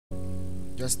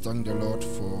Just thank the Lord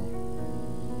for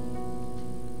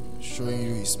showing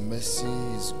you His mercy,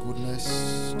 His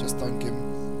goodness. Just thank Him.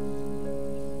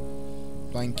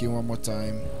 Thank Him one more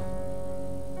time.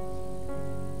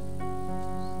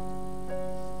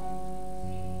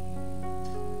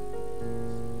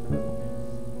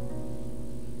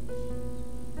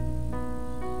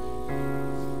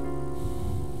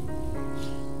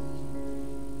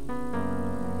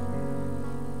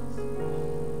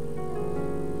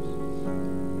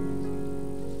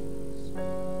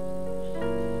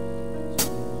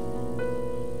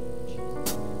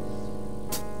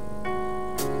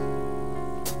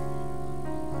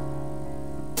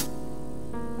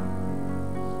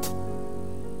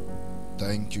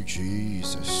 Thank you,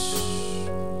 Jesus.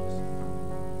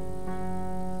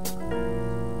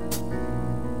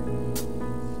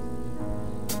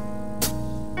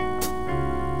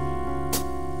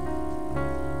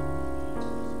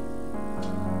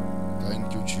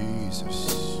 Thank you,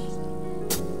 Jesus.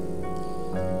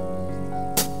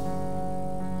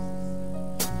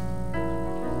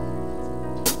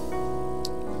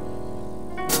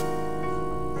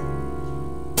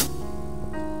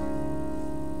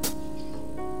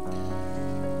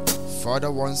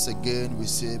 Father, once again we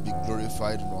say, be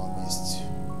glorified in our midst.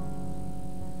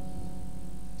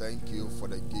 Thank you for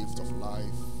the gift of life.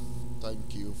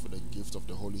 Thank you for the gift of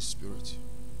the Holy Spirit,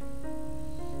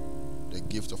 the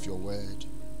gift of your word.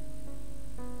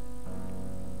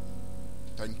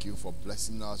 Thank you for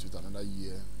blessing us with another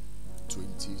year,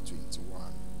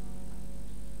 2021.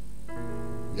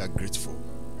 We are grateful.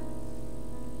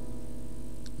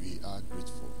 We are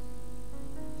grateful.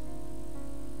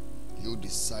 You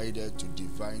decided to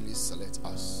divinely select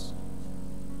us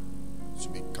to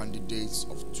be candidates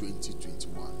of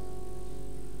 2021.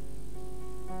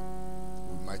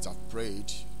 We might have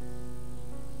prayed,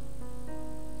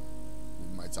 we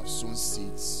might have sown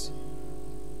seeds,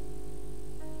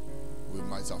 we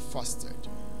might have fasted,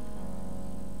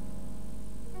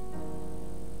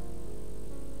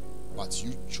 but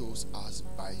you chose us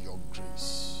by your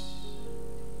grace.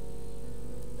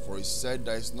 For it said,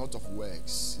 there is not of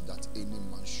works that any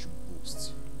man should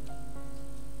boast,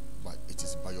 but it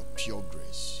is by your pure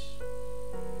grace.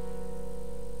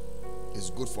 It's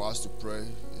good for us to pray.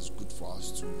 It's good for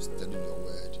us to study your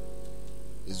word.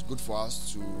 It's good for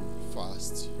us to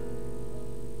fast.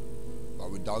 But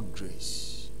without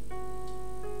grace,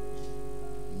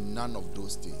 none of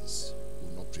those things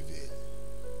will not prevail.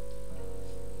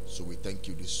 So we thank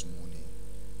you this morning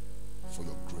for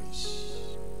your grace.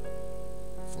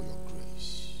 For your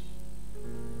grace.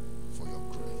 For your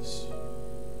grace.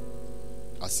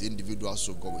 As individuals,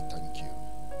 so God, we thank you.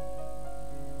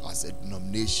 As a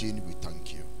denomination, we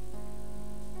thank you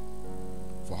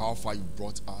for how far you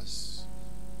brought us,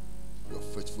 your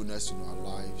faithfulness in our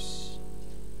lives,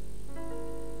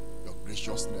 your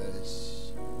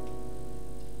graciousness,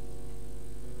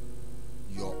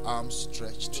 your arms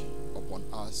stretched upon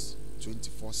us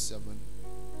 24/7.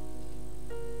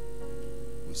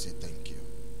 We say thank you.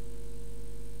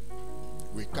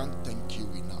 We can't thank you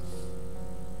enough.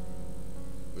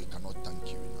 We cannot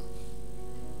thank you enough.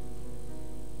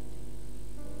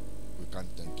 We can't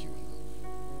thank you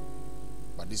enough.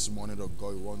 But this morning, oh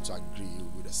God, we want to agree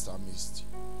with the psalmist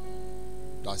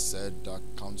that said that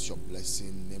count your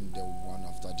blessing, name them one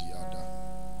after the other,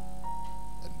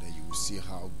 and then you will see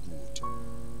how good,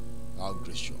 how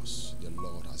gracious the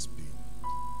Lord has been.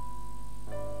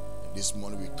 And this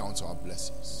morning we count our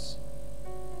blessings.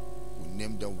 We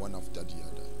name them one after the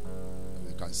other, and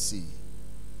we can see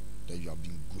that you have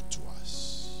been good to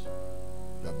us.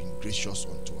 You have been gracious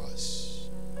unto us.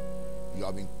 You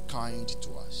have been kind to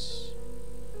us.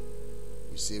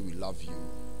 We say we love you.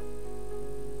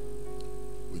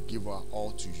 We give our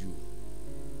all to you.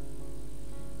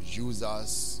 Use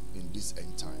us in this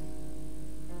end time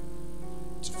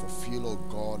to fulfill, oh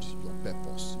God, your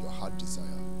purpose, your heart desire.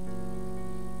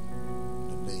 In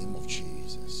the name of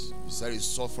Jesus. You said it's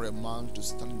sought for a man to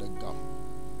stand in the gap.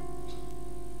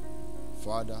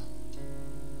 Father,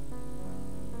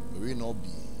 may we not be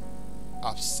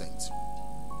absent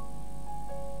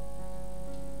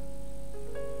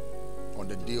on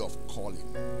the day of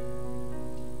calling.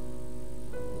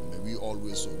 May we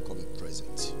always, oh God, be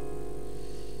present.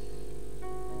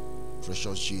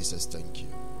 Precious Jesus, thank you.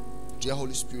 Dear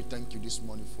Holy Spirit, thank you this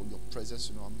morning for your presence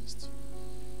in our midst.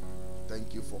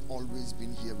 Thank you for always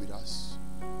being here with us.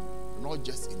 Not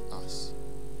just in us,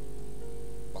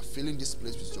 but filling this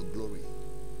place with your glory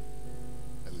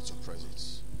and with your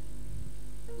presence.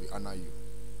 We honor you.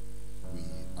 We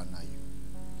honor you.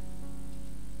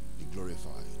 Be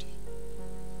glorified.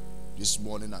 This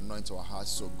morning, anoint our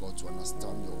hearts, so God, to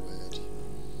understand your word.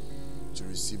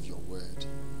 receive your word.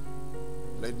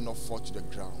 Let it not fall to the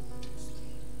ground,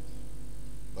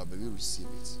 but may we receive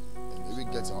it. And may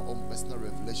we get our own personal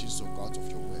revelations, of God, of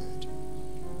your word.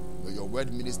 May your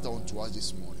word minister unto us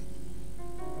this morning.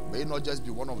 May it not just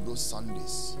be one of those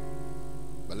Sundays,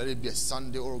 but let it be a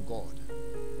Sunday, oh God,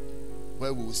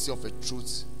 where we will see of a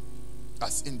truth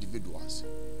as individuals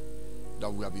that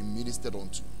we have been ministered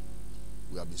unto,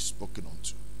 we have been spoken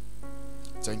unto.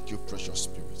 Thank you, precious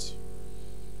Spirit.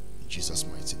 In Jesus'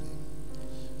 mighty name.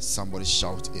 Somebody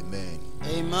shout amen.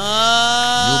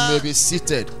 Amen. You may be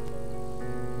seated.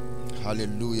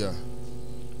 Hallelujah.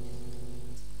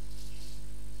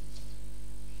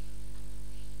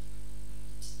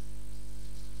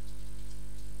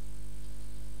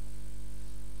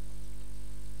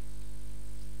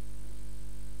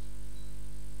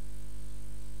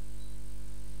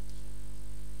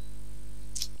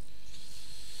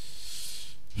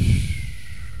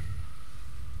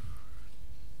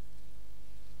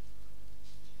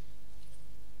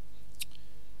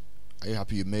 Are you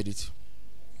happy you made it?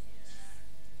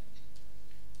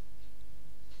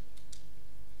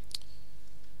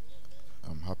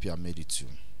 I'm happy I made it too.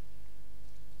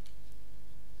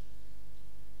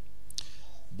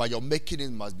 But your making it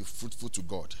must be fruitful to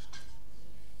God.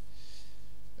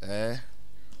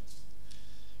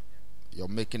 Your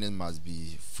making it must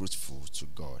be fruitful to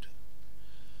God.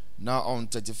 Now on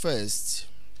 31st,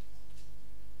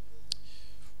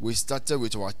 we started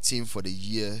with our theme for the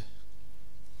year,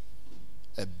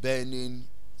 a burning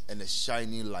and a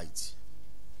shining light.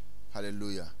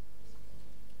 Hallelujah.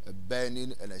 A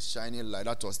burning and a shining light.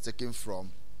 That was taken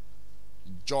from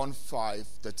John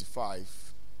 33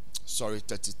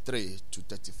 to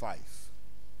 35.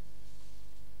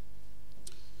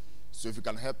 So if you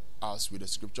can help us with the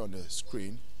scripture on the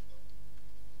screen.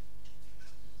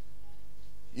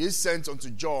 He is sent unto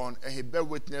John, and he bare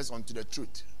witness unto the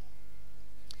truth.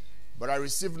 But I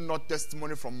received not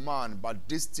testimony from man, but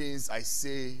these things I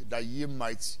say, that ye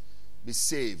might be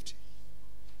saved.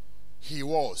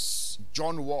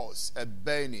 John was a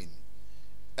burning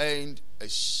and a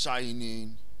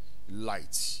shining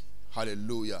light.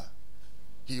 Hallelujah.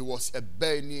 He was a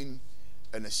burning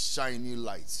and a shining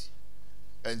light.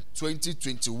 And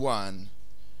 2021,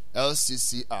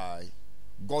 LCCI,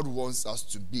 God wants us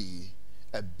to be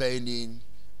a burning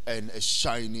and a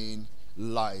shining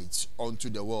light unto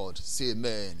the world. Say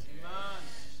amen. Amen.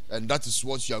 And that is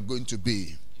what you are going to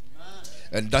be. Amen.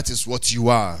 And that is what you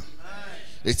are. Amen.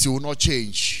 It will not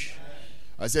change. Amen.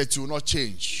 I said it will not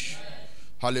change.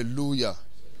 Amen. Hallelujah.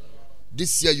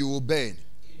 This year you will burn.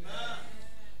 Amen.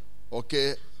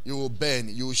 Okay, you will burn,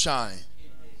 you will shine.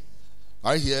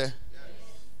 Are you here? Yes.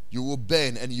 You will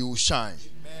burn and you will shine.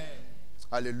 Amen.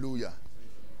 Hallelujah.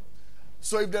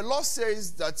 So if the Lord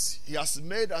says that he has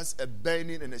made us a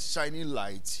burning and a shining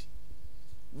light,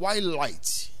 why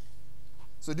light?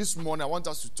 So this morning I want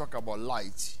us to talk about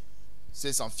light,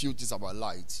 say some few things about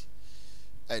light,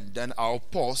 and then I'll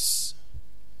pause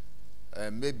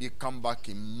and maybe come back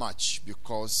in March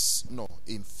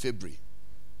in February.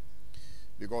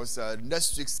 Because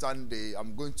next week Sunday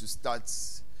I'm going to start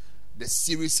the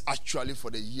series actually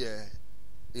for the year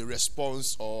in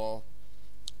response or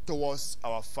towards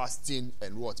our fasting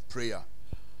and prayer.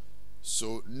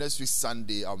 So next week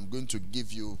Sunday I'm going to give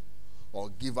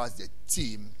us the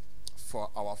theme for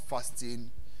our fasting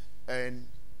and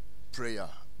prayer.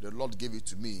 The Lord gave it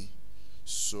to me,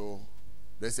 so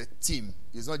there's a theme.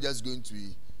 It's not just going to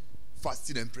be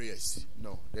fasting and prayers.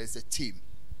 No, there's a theme.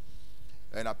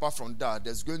 And apart from that,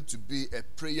 there's going to be a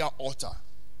prayer altar.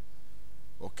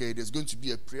 Okay, there's going to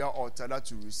be a prayer altar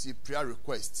that will receive prayer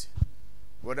requests.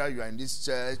 Whether you are in this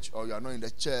church or you are not in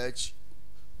the church,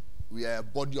 we are a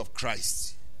body of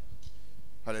Christ.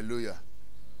 Hallelujah.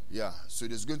 Yeah, so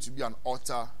there's going to be an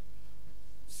altar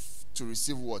to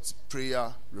receive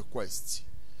prayer requests.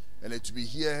 And it will be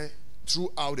here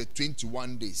throughout the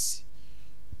 21 days.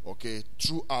 Okay,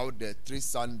 throughout the 3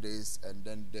 Sundays and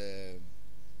then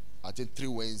I think 3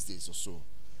 Wednesdays or so.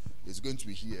 It's going to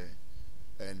be here.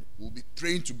 And we'll be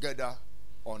praying together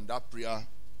on that prayer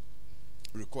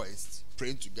request,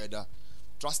 praying together,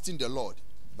 trusting the Lord,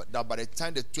 but that by the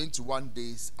time the 21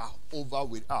 days are over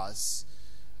with us,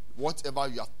 whatever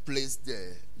you have placed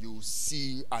there, you will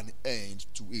see an end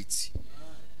to it.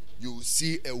 You will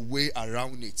see a way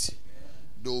around it.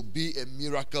 There will be a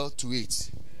miracle to it.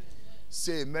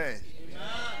 Say amen.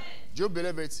 Do you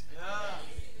believe it?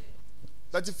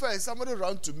 31st, somebody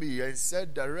ran to me and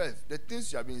said, the Rev, the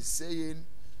things you have been saying,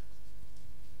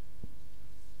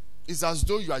 it's as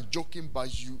though you are joking, but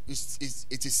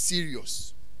it is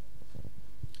serious.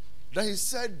 Then he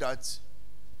said that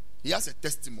he has a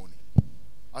testimony.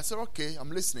 I said, okay,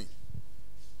 I'm listening.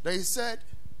 Then he said,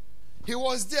 he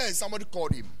was there and somebody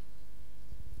called him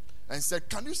and said,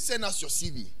 can you send us your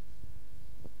CV?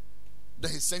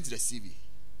 Then he sent the CV.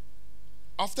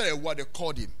 After a while, they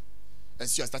called him and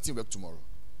said, you are starting work tomorrow.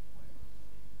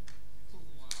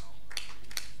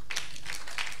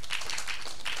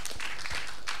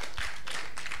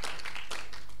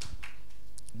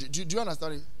 Do you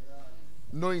understand it?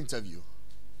 No interview.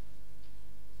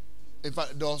 In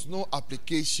fact, there was no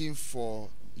application for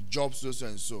jobs, so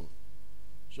and so.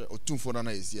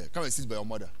 Otumfonana is here. Come and sit by your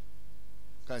mother.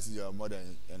 Come and sit by your mother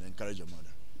and encourage your mother.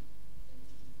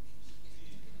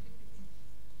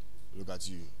 Look at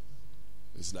you.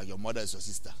 It's like your mother is your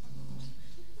sister.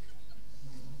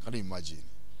 Can you imagine?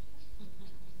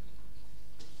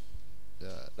 Yeah,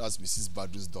 that's Mrs.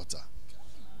 Badu's daughter.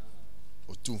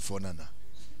 Otumfonana.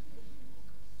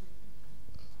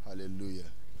 Hallelujah.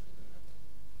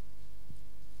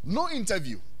 No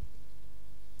interview.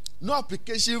 No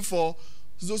application for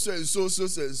so and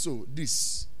so.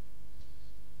 This.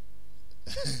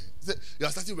 You are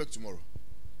starting work tomorrow.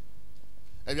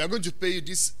 And we are going to pay you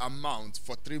this amount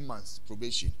for 3 months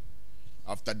probation.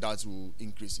 After that, we'll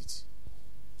increase it.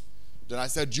 Then I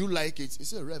said, do you like it? He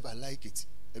said, Rev, I like it.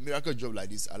 A miracle job like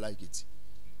this, I like it.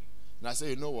 And I said,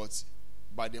 you know what?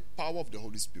 By the power of the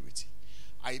Holy Spirit,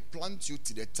 I plant you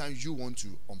to the time you want to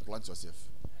unplant yourself.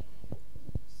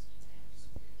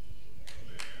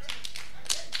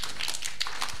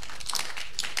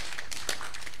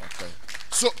 Okay.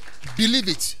 So, believe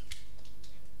it.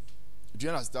 Do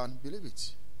you understand? Believe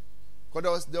it.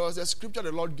 Because there was a scripture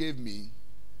the Lord gave me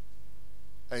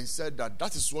and said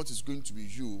that is what is going to be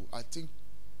you. I think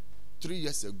 3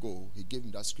 years ago, he gave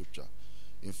me that scripture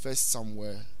in 1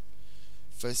 Samuel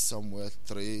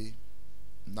 3,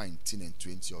 19 and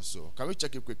 20 or so. Can we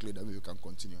check it quickly, then we can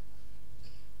continue?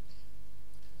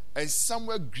 And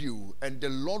Samuel grew, and the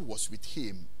Lord was with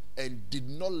him, and did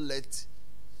not let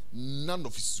none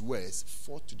of his words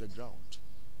fall to the ground.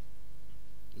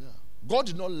 Yeah. God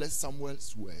did not let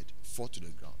Samuel's word fall to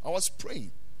the ground. I was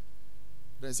praying.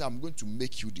 Then I said, I'm going to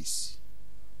make you this.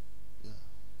 Yeah.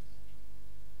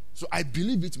 So I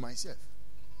believe it myself.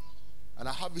 And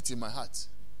I have it in my heart.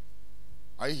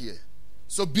 Are you here?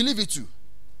 So believe it too.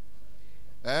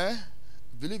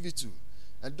 Believe it too.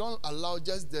 And don't allow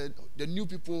just the new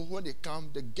people, when they come,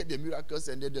 they get the miracles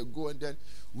and then they go, and then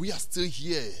we are still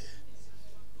here.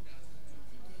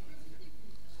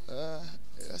 We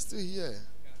are still here.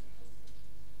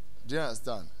 Do you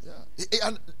understand?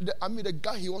 Yeah. And the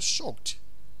guy, he was shocked.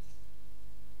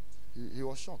 He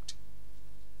was shocked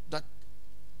that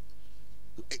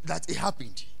it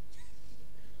happened.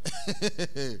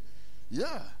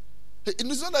 Yeah.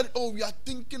 It's not that, we are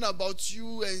thinking about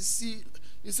you and see.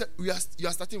 He said, you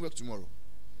are starting work tomorrow.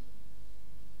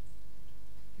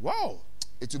 Wow.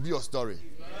 It will be your story.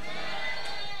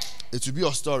 It will be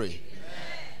your story.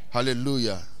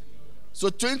 Hallelujah. So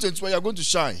 2021, you are going to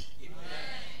shine.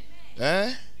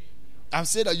 I'm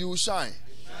saying that you will shine.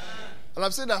 And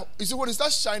I'm saying that, you see, when you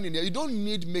start shining here, you don't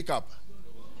need makeup.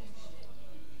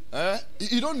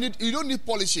 You don't need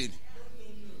polishing.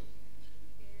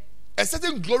 A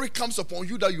certain glory comes upon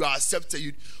you that you are accepted.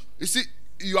 You see,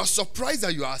 you are surprised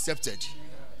that you are accepted.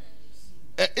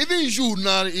 Even you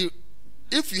now,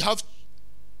 if you have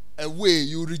a way,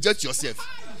 you reject yourself.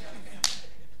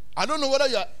 I don't know whether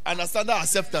you understand that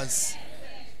acceptance.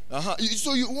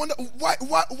 So you wonder, why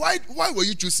were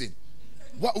you chosen?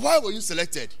 Why were you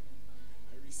selected?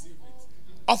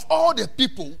 Of all the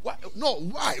people,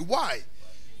 why?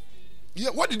 Yeah,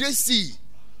 what did they see?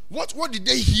 What did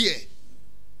they hear?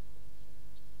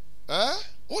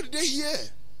 What did they hear?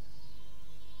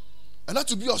 And that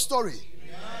will be your story.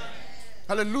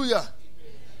 Hallelujah.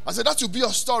 I said that will be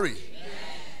your story.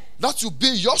 That will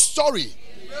be your story.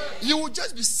 You will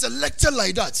just be selected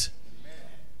like that.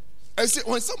 I say,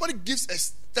 when somebody gives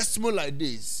a testimony like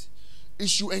this, it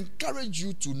should encourage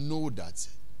you to know that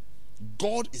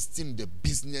God is still in the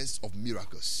business of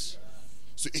miracles.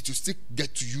 So it will still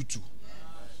get to you too.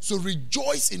 So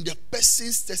rejoice in the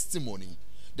person's testimony,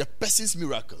 the person's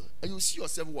miracle, and you see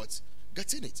yourself what?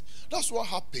 Getting it. That's what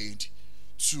happened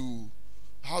to,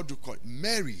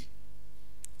 Mary.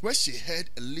 When she heard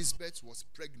Elizabeth was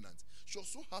pregnant, she was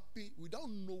so happy without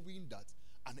knowing that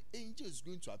an angel is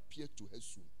going to appear to her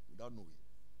soon. Without knowing.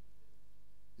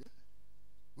 Yeah.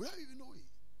 Without even knowing.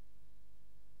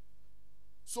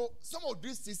 So some of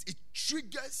these things, it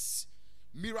triggers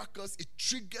miracles, it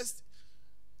triggers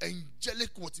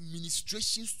angelic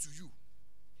ministrations to you.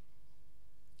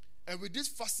 And with this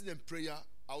fasting and prayer,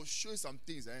 I'll show you some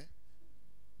things.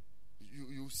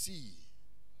 You see.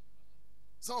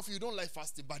 Some of you don't like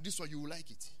fasting, but this one you will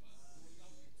like it.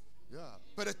 Yeah.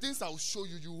 But the things I will show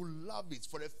you, you will love it.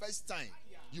 For the first time,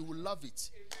 you will love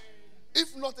it.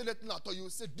 If not anything at all, you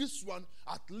will say, this one,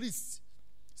 at least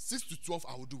 6 to 12,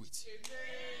 I will do it.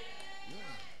 Yeah.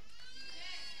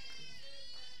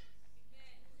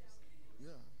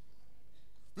 Yeah.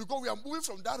 Because we are moving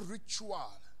from that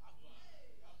ritual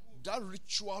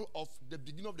of the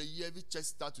beginning of the year, every church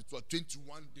starts with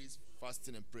 21 days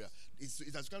fasting and prayer.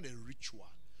 It has become a ritual.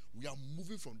 We are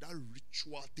moving from that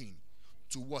ritual thing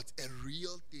to what? A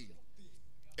real thing.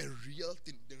 A real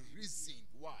thing. The reason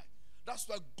why. That's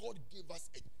why God gave us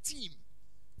a team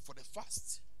for the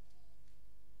fast.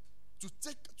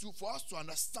 For us to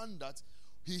understand that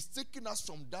He's taking us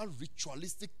from that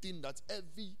ritualistic thing that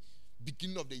every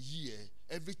beginning of the year,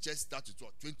 every church starts with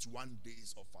 21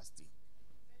 days of fasting.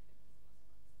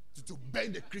 To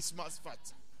burn the Christmas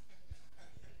fat.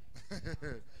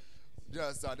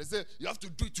 Yes, they say you have to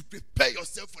do it to prepare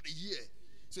yourself for the year.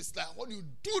 So it's like when you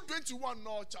do 21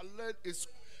 now, challenge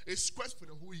is quest for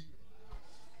the whole year.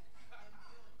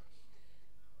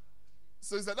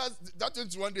 So it's like that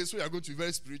 21 days, so you are going to be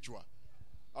very spiritual.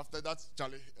 After that,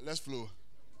 Charlie, let's flow.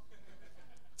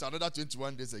 It's another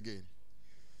 21 days again.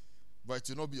 But it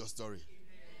will not be your story.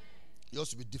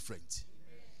 Yours will be different.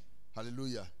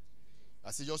 Hallelujah. I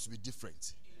say yours will be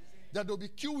different. Then there will be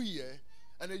queue here,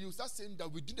 and then you start saying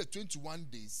that within the 21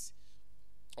 days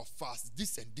of fast,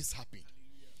 this and this happened.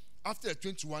 After the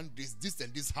 21 days, this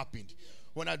and this happened.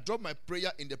 When I dropped my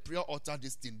prayer in the prayer altar,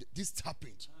 this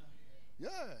happened. Yeah.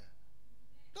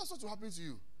 That's what will happen to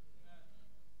you.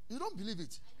 You don't believe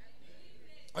it?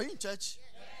 Are you in church?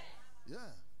 Yeah.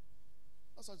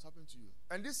 That's what happened to you.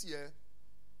 And this year,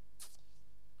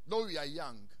 though we are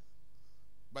young,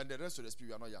 but the rest of the spirit,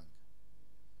 we are not young.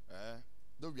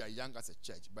 Though we are young as a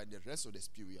church, but the rest of the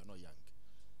spirit, we are not young.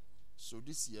 So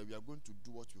this year, we are going to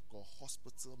do what we call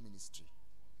hospital ministry.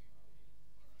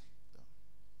 Yeah.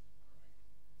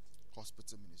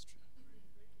 Hospital ministry.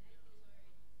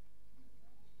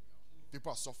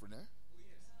 People are suffering,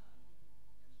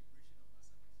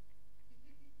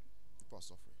 People are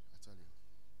suffering, I tell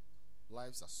you.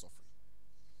 Lives are suffering.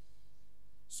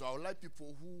 So I would like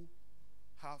people who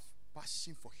have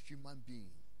passion for human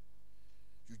being.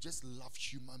 You just love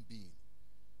human being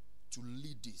to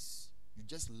lead this. You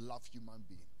just love human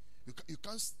being. You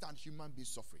can't stand human being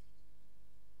suffering.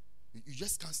 You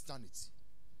just can't stand it.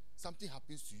 Something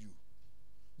happens to you.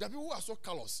 There are people who are so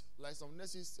callous, like some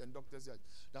nurses and doctors.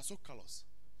 They are so callous.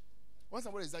 When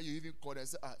somebody is that, you even call them and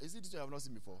say, is it this you have not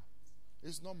seen before?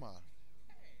 It's normal.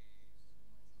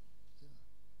 Yeah.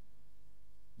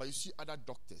 But you see other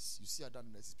doctors, you see other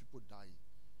nurses, people dying.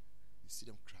 You see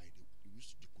them cry. They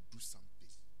wish they could do something.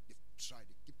 They've tried,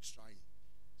 they keep trying.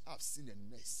 I've seen a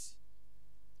nurse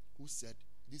who said,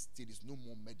 this thing is no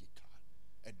more medical.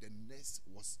 And the nurse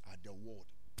was at the ward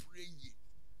praying.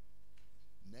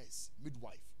 Nurse,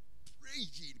 midwife,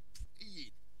 praying.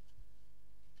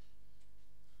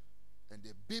 And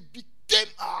the baby came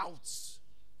out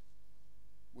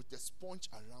with a sponge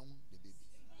around the baby.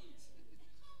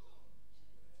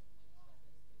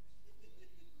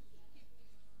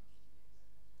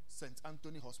 St.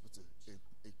 Anthony Hospital in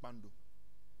Ekpando.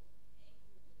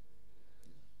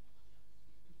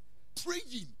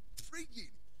 Praying.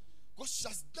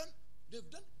 Because they've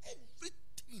done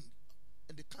everything,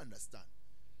 and they can't understand.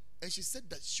 And she said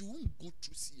that she won't go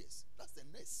through CS. That's the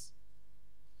nurse.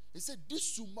 He said,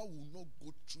 this woman will not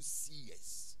go through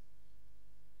CS.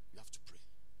 You have to pray.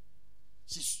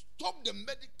 She stopped the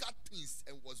medical things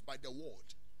and was by the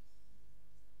ward.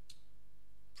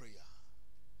 Prayer.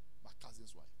 My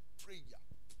cousin's wife. Prayer.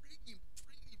 Praying.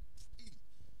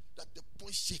 That the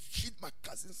point she hit my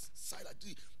cousin's side. I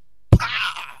did.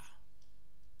 Pah!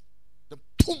 The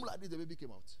boom like this, the baby came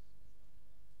out.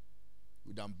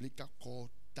 With the umbilical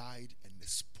cord tied and the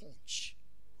sponge.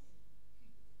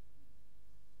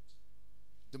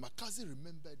 Then my cousin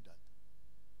remembered that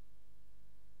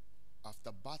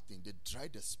after bathing, they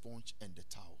dried the sponge and the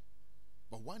towel.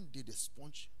 But one day the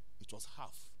sponge, it was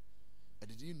half. And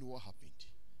they didn't know what happened.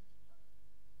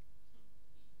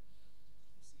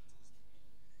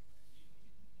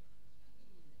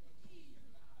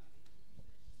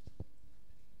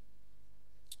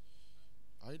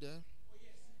 Are you there?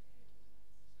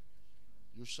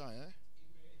 You shine,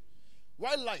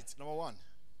 Why light? Number one.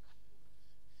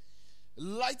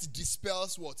 Light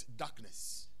dispels what?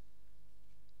 Darkness.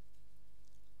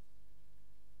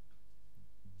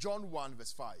 John 1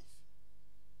 verse 5.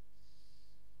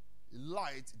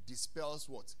 Light dispels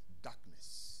what?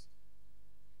 Darkness.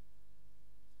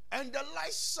 And the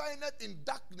light shineth in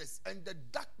darkness, and the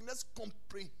darkness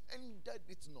comprehended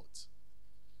it not.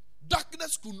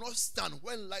 Darkness could not stand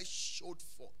when light showed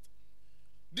forth.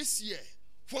 This year,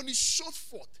 when it showed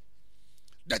forth,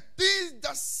 the things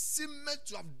that seemed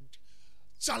to have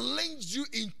challenged you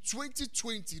in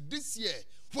 2020, this year,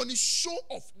 when it show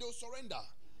off, they'll surrender.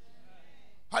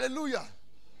 Hallelujah.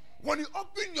 When you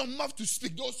open your mouth to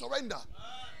speak, they'll surrender.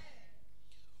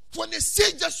 When they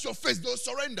say just your face, they'll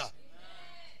surrender.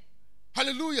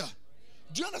 Hallelujah.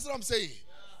 Do you understand what I'm saying?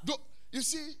 You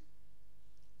see,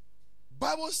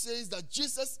 Bible says that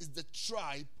Jesus is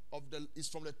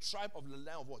from the tribe of the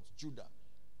line of what? Judah.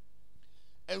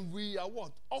 And we are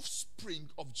what? Offspring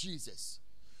of Jesus.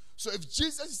 So if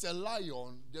Jesus is a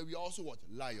lion, then we are also what?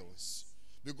 Lions.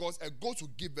 Because a goat will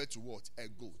give birth to what? A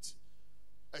goat.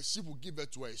 A sheep will give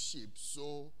birth to a sheep.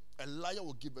 So a lion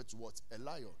will give birth to what? A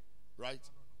lion. Right?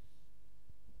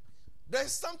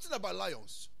 There's something about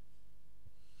lions.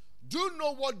 Do you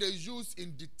know what they use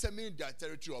in determining their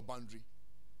territory or boundary?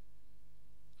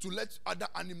 To let other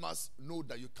animals know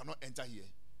that you cannot enter here.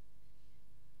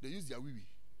 They use their wee-wee.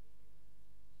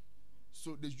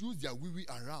 So they use their wee-wee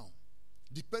around,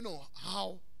 depending on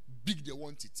how big they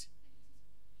want it.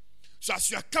 So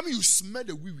as you are coming, you smell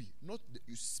the wee-wee.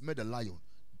 You smell the lion.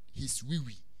 His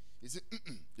wee-wee. You say,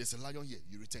 there's a lion here.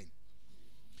 You return.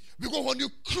 Because when you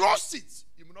cross it,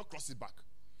 you will not cross it back.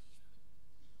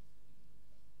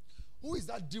 Who is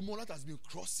that demon that has been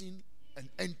crossing and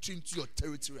entering to your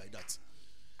territory like that?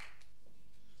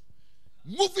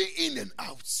 Moving in and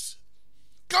out.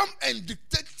 Come and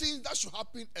dictate things that should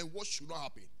happen and what should not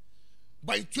happen.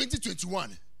 But in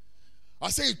 2021, I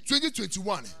say in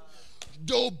 2021,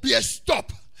 there will be a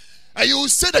stop. And you will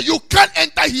say that you can't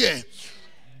enter here.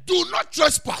 Do not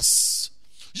trespass.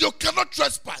 You cannot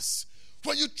trespass.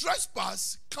 When you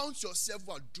trespass, count yourself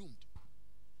as doomed.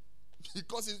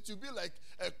 Because it will be like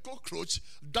a cockroach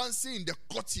dancing in the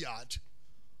courtyard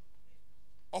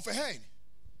of a hen.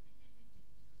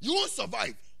 You won't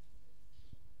survive.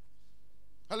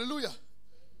 Hallelujah.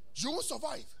 You won't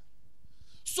survive.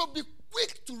 So be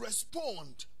quick to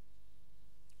respond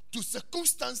to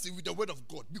circumstances with the word of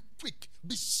God. Be quick.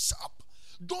 Be sharp.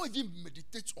 Don't even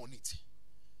meditate on it.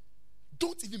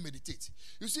 Don't even meditate.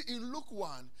 You see, in Luke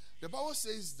 1, the Bible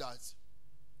says that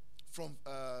from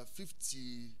 50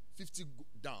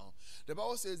 down, the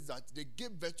Bible says that they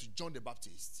gave birth to John the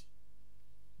Baptist.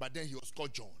 But then he was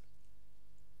called John.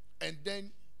 And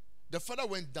then the father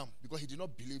went down because he did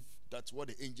not believe that what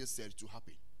the angel said to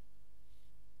happen.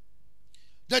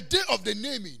 The day of the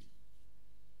naming,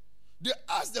 they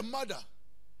asked the mother,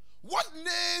 what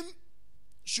name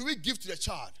should we give to the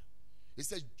child? He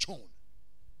said, John.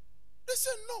 They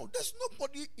said, no, there's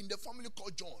nobody in the family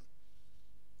called John.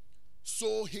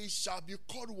 So he shall be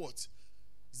called what?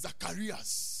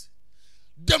 Zacharias.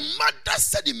 The mother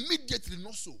said immediately,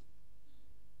 not so.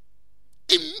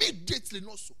 Immediately,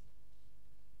 not so.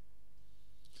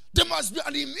 There must be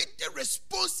an immediate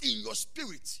response in your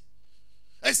spirit.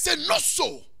 And say, not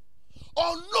so.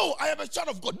 Oh no, I am a child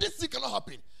of God. This thing cannot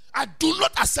happen. I do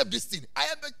not accept this thing. I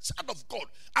am a child of God.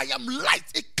 I am light.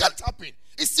 It can't happen.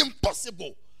 It's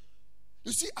impossible.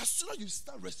 You see, as soon as you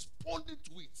start responding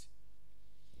to it,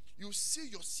 you see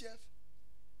yourself,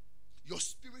 your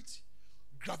spirit,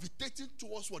 gravitating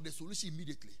towards what the solution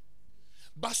immediately.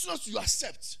 But as soon as you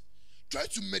accept, try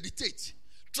to meditate,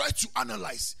 try to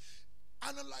analyze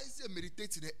and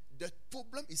meditate, the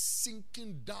problem is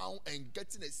sinking down and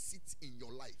getting a seat in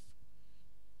your life.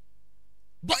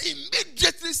 But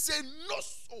immediately say, not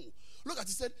so. Look at it,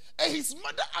 said, and his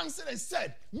mother answered and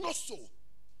said, not so.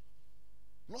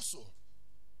 Not so.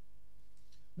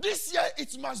 This year,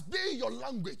 it must be your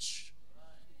language.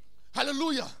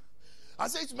 Hallelujah. I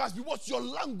say it must be what? Your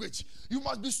language. You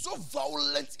must be so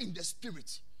violent in the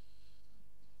spirit.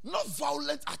 Not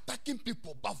violent attacking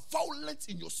people, but violent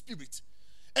in your spirit.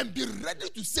 And be ready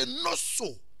to say not so.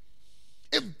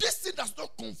 If this thing does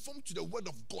not conform to the word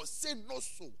of God, say not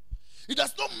so. It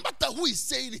does not matter who is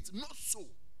saying it, not so.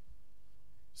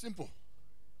 Simple.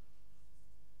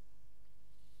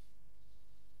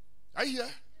 Are you here?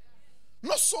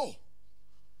 Not so.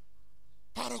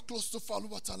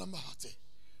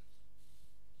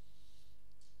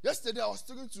 Yesterday I was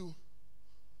talking to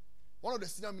one of the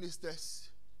senior ministers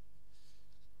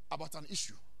about an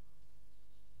issue.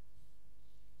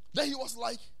 Then he was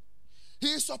like, he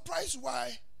is surprised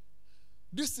why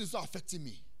this is not affecting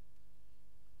me.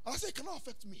 And I said, it cannot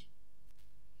affect me.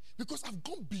 Because I've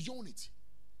gone beyond it.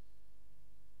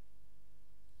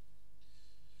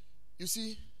 You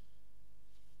see,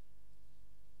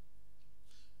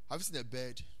 have you seen a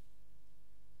bird?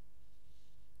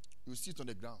 You see it on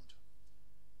the ground.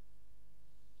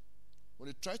 When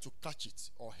you try to catch it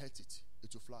or hurt it,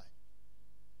 it will fly.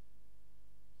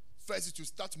 First is to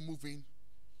start moving,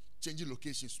 changing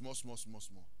location, small.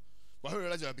 But when you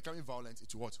realize you are becoming violent,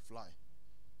 it will what? Fly.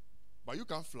 But you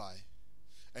can't fly,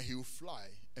 and he will fly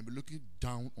and be looking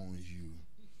down on you.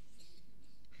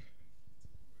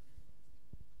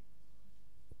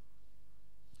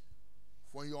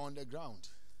 When you're on the ground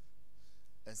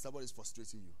and somebody is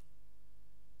frustrating you,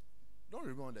 don't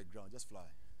remain on the ground, just fly.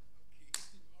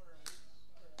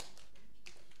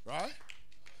 Right?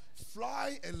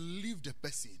 Fly and leave the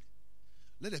person.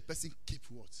 Let the person keep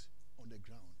what? On the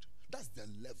ground. That's the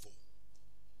level.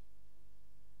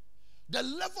 The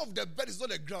level of the bed is not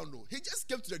the ground, no. He just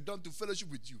came to the ground to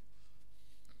fellowship with you.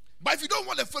 But if you don't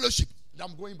want the fellowship, then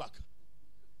I'm going back.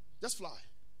 Just fly.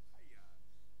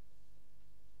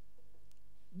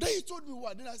 Then he told me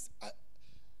what? Then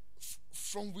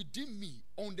from within me,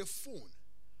 on the phone,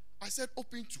 I said,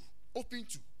 open to.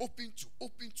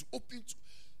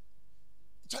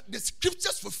 The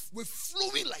scriptures were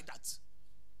flowing like that.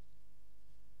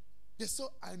 Yes,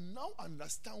 so I now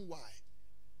understand why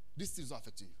these things are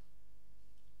affecting you.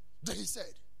 Then he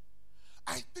said,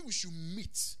 I think we should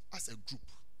meet as a group.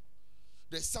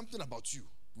 There's something about you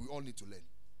we all need to learn.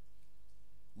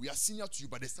 We are senior to you,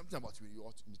 but there's something about you we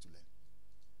all need to learn.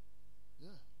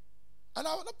 Yeah. And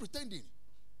I was not pretending.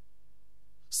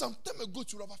 Some time ago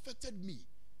it would have affected me.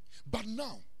 But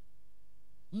now,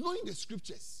 knowing the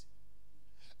scriptures,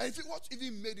 and what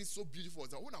even made it so beautiful was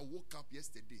that when I woke up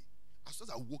yesterday, as soon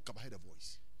as I woke up, I heard a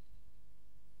voice.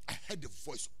 I heard the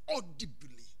voice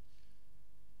audibly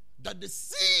that the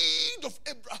seed of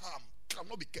Abraham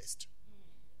cannot be cursed.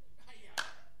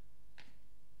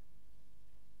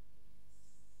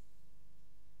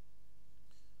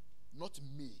 Not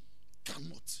me,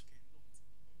 cannot.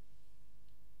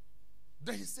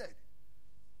 Then he said,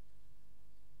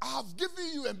 I have given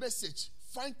you a message.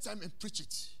 Find time and preach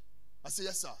it. I said,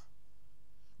 yes, sir.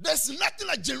 There's nothing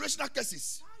like generational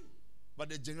curses, but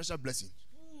the generational blessing.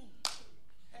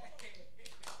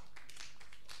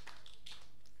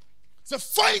 So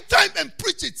find time and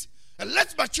preach it. And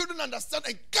let my children understand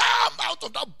and come out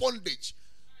of that bondage.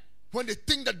 When they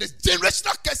think that there's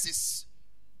generational curses,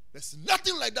 there's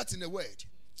nothing like that in the word.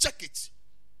 Check it.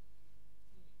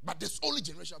 But there's only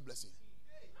generational blessing.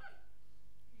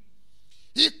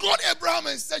 He called Abraham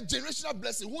and said generational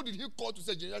blessing. Who did he call to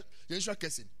say generational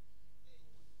cursing?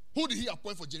 Who did he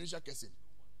appoint for generational cursing?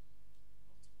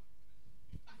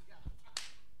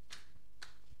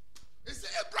 He said,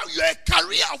 Abraham, you're a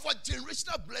carrier of a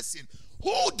generational blessing.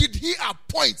 Who did he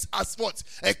appoint as what?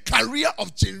 A carrier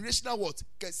of generational what?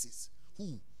 Curses.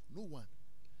 Who? No one.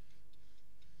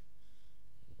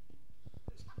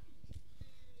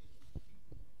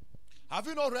 Have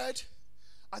you not read?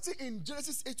 I think in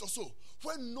Genesis 8 or so,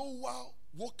 when Noah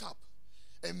woke up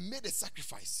and made a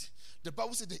sacrifice, the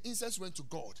Bible said the incense went to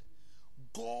God.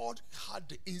 God had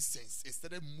the incense. It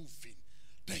started moving.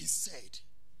 Then he said,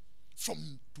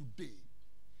 from today,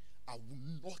 I will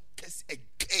not curse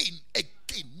again,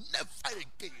 never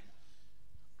again.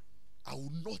 I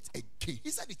will not again. He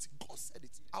said it. God said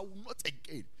it. I will not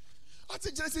again. I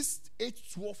think Genesis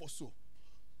 8:12 or so.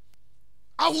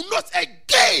 I will not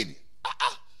again.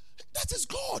 That is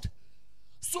God.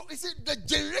 So you see, the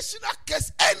generational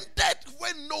curse ended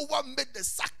when Noah made the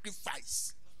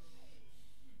sacrifice.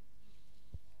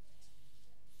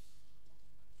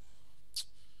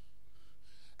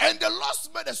 And the Lord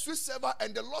made a sweet savor,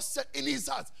 and the Lord said in his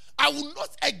heart, I will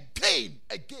not again.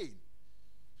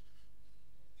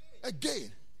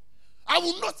 I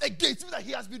will not again. It means that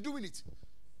he has been doing it.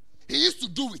 He used to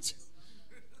do it.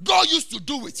 God used to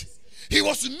do it. He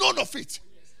was known of it.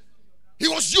 He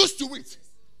was used to it.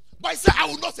 But he said, I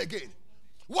will not again.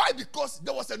 Why? Because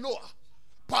there was a Noah.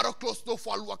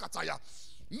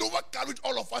 Noah carried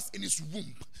all of us in his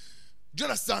womb. Do you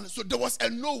understand? So there was a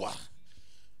Noah.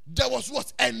 There was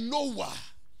what? A Noah.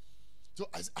 So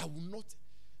I will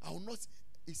not,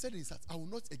 he said in his heart, I will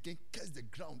not again curse the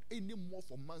ground anymore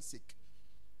for man's sake.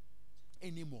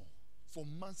 Anymore. For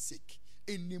man's sake.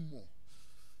 Anymore.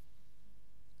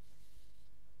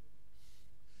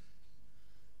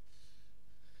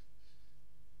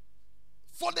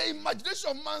 For the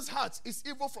imagination of man's heart is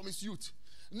evil from his youth.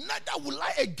 Neither will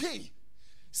I again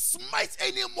smite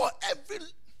anymore every...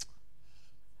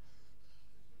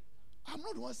 I'm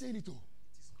not the one saying it all.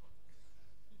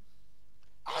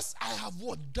 As I have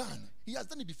what done, he has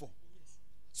done it before.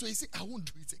 So he said, I won't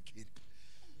do it again.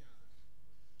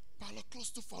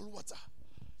 Close to Faluwata.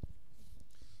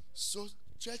 So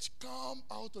church, come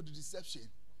out of the deception.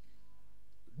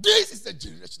 This is a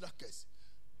generational curse.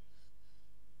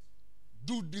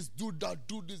 Do this, do that,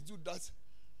 do this, do that.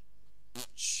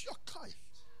 Shakai.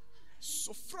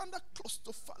 So franda close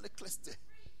to Fale Cleste.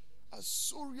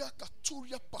 Azuria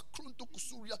Katuria Pakronto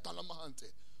Kusuria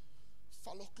Talamahante.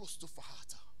 Follow close to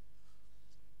Fahata.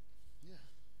 Yeah.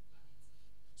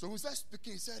 So when he started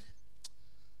speaking, he said,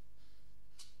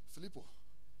 Filippo,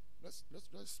 let's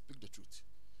speak the truth.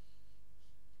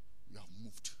 You have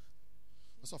moved.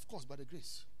 I said, of course, by the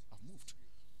grace, I've moved.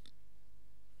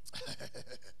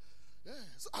 Yeah.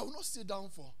 So I will not sit down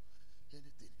for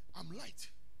anything. I'm light.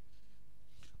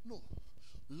 No.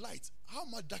 Light. How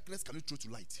much darkness can you throw to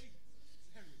light?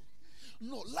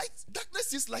 No, light.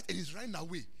 Darkness is light and it's running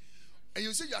away. And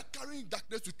you say you are carrying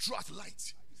darkness to throw at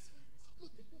light. No,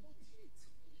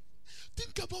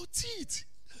 think about it.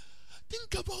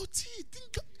 Think about it.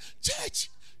 Church.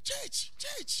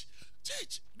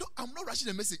 No, I'm not rushing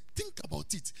the message. Think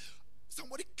about it.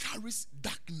 Somebody carries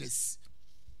darkness,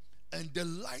 and the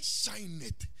light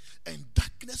shineth, and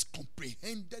darkness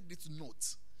comprehended it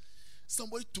not.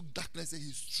 Somebody took darkness and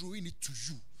he's throwing it to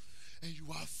you, and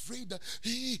you are afraid that,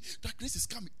 hey, darkness is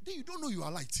coming. Then you don't know you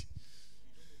are light.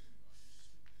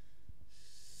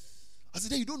 I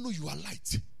said, then you don't know you are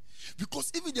light.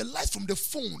 Because even the light from the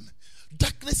phone,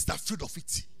 darkness is afraid of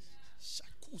it.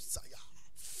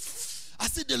 I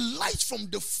said, the light from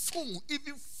the phone,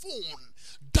 even phone,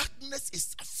 darkness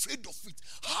is afraid of it.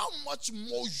 How much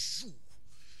more you,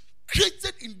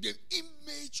 created in the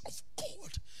image of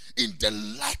God, in the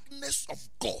likeness of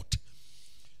God.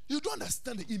 You don't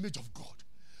understand the image of God,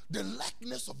 the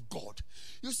likeness of God.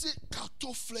 You see,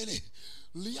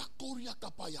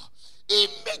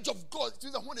 image of God.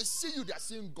 That when they see you, they are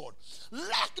seeing God.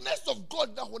 Likeness of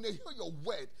God, that when they hear your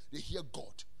word, they hear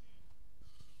God.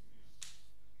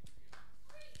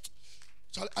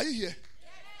 Are you here?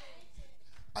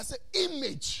 I said,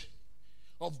 image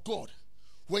of God.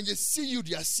 When they see you,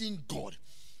 they are seeing God.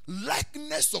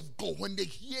 Likeness of God. When they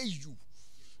hear you,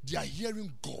 they are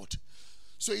hearing God.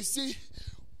 So you see,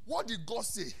 what did God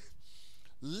say?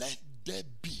 Let there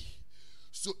be.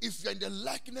 So if you're in the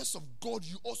likeness of God,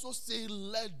 you also say,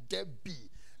 let there be.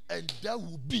 And there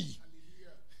will be.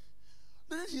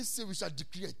 Didn't he say we shall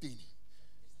decree a thing?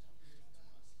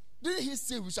 Didn't he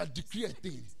say we shall decree a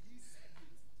thing?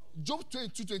 Job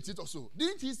 22:28 or so.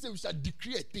 Didn't he say we shall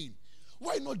decree a thing?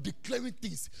 Why not declaring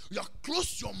things? You have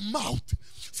closed your mouth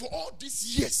for all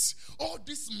these years, all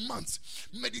these months,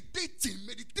 meditating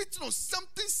on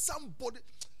something, somebody.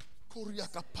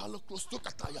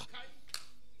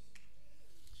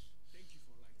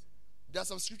 There are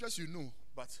some scriptures you know,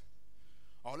 but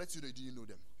I'll let you know you didn't know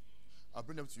them. I'll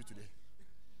bring them to you today.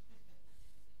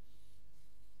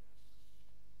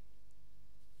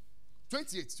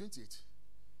 Twenty-eight.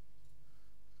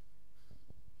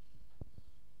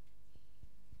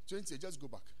 Just go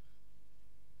back.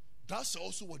 Thou shalt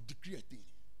also what decree a thing.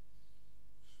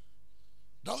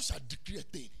 Thou shalt decree a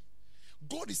thing.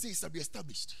 God is saying it shall be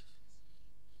established.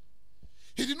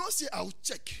 He did not say, I'll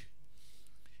check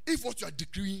if what you are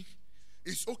decreeing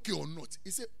is okay or not.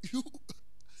 He said, you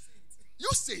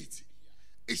say it.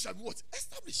 It shall be what?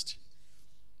 Established.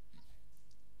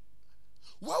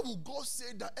 Why will God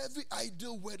say that every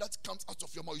idle word that comes out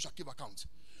of your mouth you shall give account?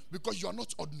 Because you are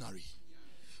not ordinary.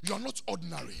 You are not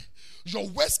ordinary. Your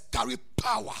words carry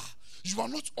power. You are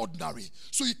not ordinary.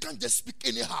 So you can't just speak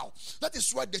anyhow. That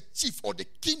is why the chief or the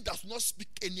king does not speak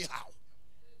anyhow.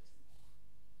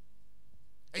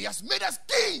 And he has made us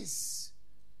kings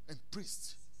and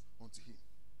priests unto him.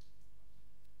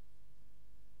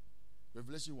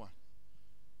 Revelation 1,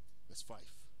 verse 5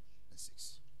 and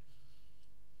 6.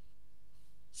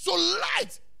 So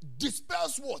light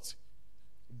dispels what?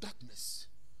 Darkness.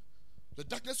 The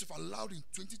darkness you've allowed in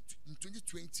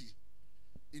 2020,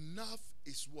 enough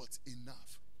is what?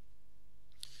 Enough.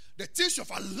 The things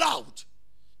you've allowed,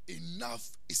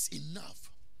 enough is enough.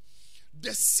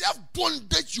 The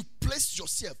self-bondage you place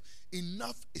yourself,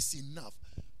 enough is enough.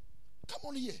 Come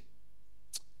on here.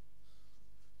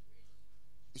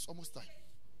 It's almost time.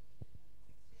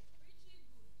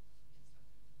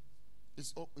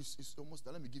 It's almost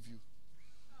time. Let me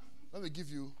give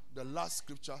you the last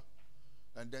scripture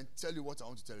and then tell you what I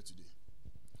want to tell you today.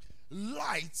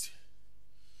 Light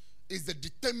is the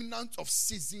determinant of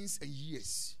seasons and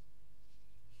years.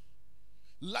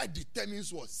 Light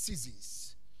determines what?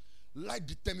 Seasons. Light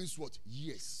determines what?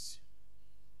 Years.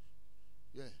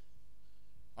 Yeah.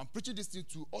 I'm preaching this thing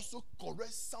to also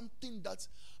correct something that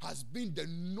has been the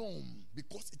norm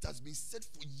because it has been said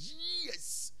for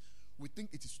years. We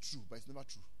think it is true, but it's never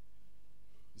true.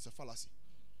 It's a fallacy.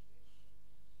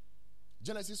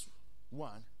 Genesis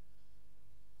 1,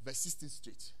 verse 16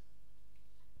 straight.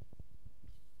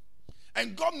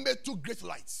 And God made two great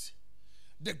lights.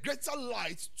 The greater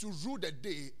light to rule the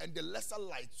day and the lesser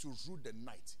light to rule the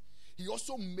night. He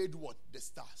also made what? The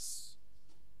stars.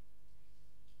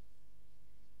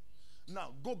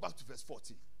 Now, go back to verse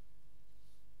 14.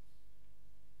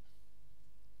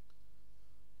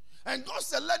 And God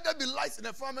said, let there be lights in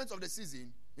the firmament of the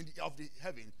season, of the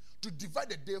heaven, to divide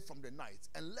the day from the night,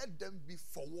 and let them be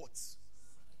for what?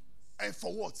 And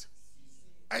for what?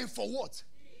 And for what?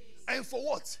 And for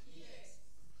what?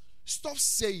 Stop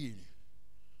saying,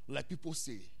 like people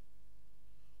say,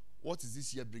 what is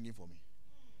this year bringing for me?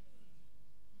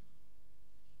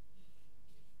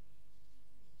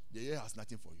 The year has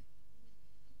nothing for you.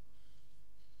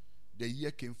 The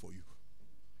year came for you.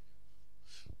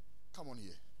 Come on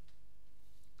here.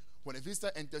 When a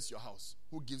visitor enters your house,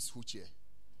 who gives who chair?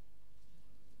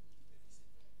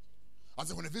 I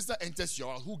said, when a visitor enters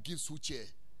your house, who gives who chair?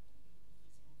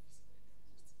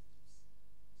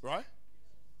 Right?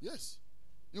 Yes.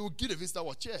 You will give the visitor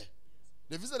what? Chair.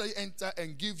 The visitor that you enter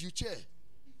and give you chair.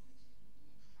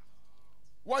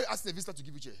 Why you ask the visitor to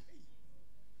give you chair?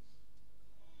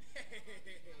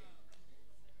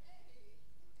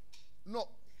 No.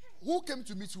 Who came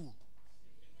to meet who?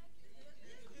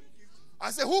 I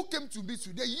said, who came to meet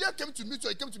you? The year came to meet you,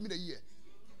 or it came to meet the year.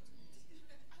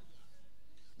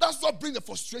 That's what brings the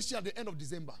frustration at the end of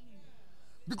December.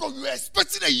 Because we were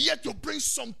expecting a year to bring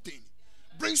something.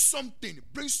 Bring something.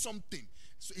 Bring something.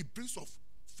 So it brings of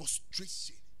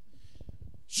frustration.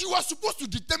 You are supposed to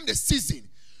determine the season.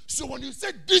 So when you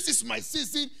say, this is my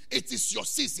season, it is your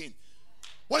season.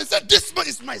 When you say, this month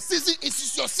is my season, it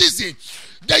is your season.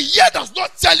 The year does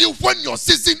not tell you when your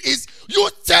season is. You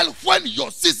tell when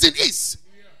your season is.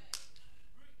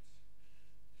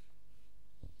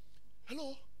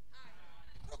 Hello?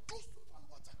 Close to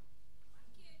water.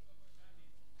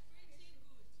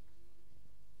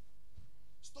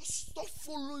 Stop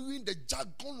following the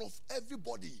jargon of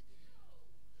everybody.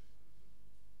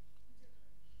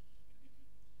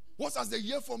 What has the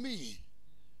year for me?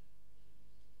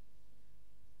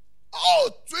 Oh,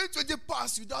 2020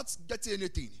 passed without getting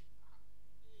anything.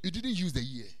 You didn't use the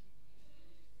year.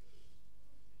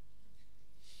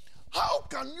 How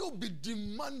can you be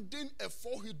demanding a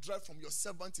 4-wheel drive from your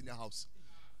servant in the house?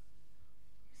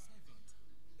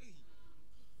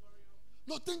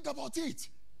 No, think about it.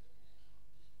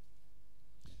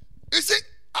 You see,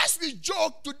 as we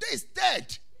joke, today is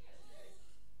dead.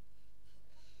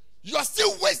 You are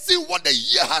still wasting what the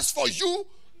year has for you.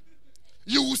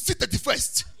 You will see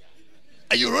 31st.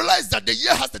 And you realize that the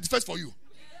year has 31st for you.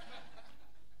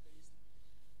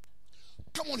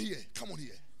 Come on here. Come on here.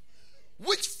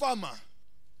 Which farmer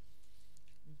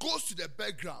goes to the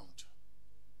background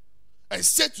and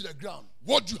said to the ground,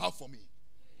 what do you have for me?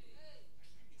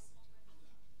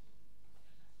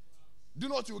 Do you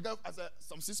know what you will get after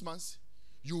some 6 months?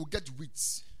 You will get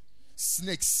weeds,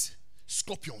 snakes,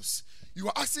 scorpions. You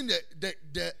are asking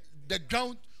the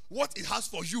ground what it has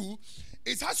for you.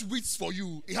 It has weeds for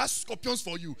you. It has scorpions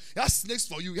for you. It has snakes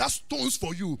for you. It has stones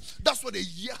for you. That's what the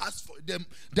year has for them.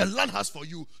 The land has for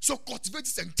you. So cultivate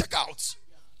it and check out.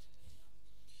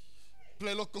 So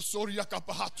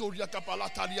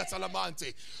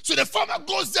the farmer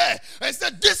goes there and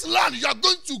said, this land you are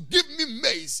going to give me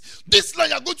maize. This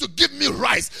land you are going to give me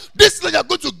rice. This land you are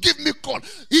going to give me corn.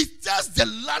 He tells the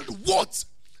land what?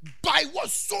 By what?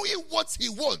 Sowing what he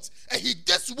wants. And he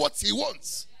gets what he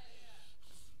wants.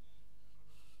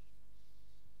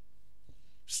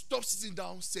 Stop sitting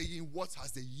down saying, what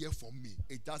has the year for me?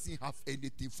 It doesn't have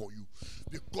anything for you.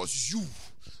 Because you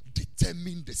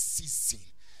determine the season.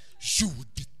 You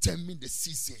determine the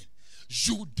season.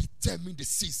 You determine the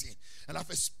season. And I've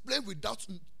explained without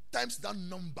times that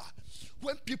number.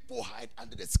 When people hide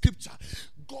under the scripture,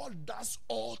 God does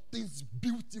all things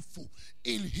beautiful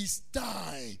in his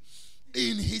time.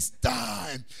 In his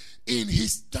time. In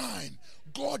his time.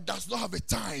 God does not have a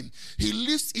time. He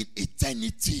lives in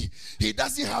eternity. He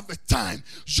doesn't have a time.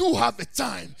 You have a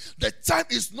time. The time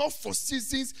is not for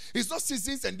seasons. It's not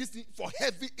seasons and this thing for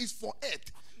heaven. It's for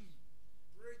earth.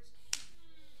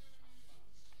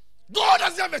 God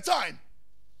doesn't have a time.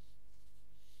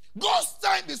 God's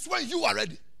time is when you are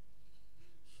ready.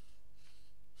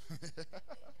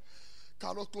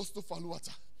 Carol close to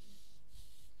Faluata.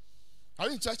 Are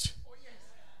you in church? Oh, yes.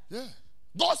 Yeah.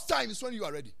 God's time is when you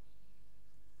are ready.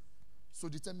 So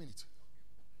determine it.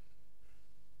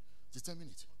 Determine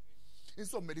it.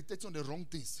 Instead of meditating on the wrong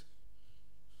things,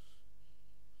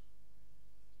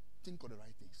 think on the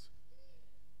right things.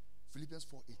 Philippians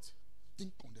 4:8.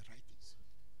 Think on the right things.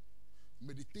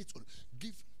 Meditate on.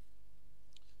 Give.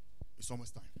 It's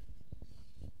almost time.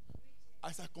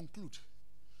 As I conclude,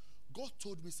 God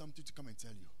told me something to come and tell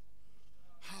you.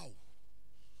 How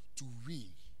to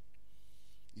win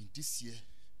in this year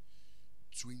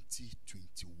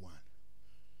 2021.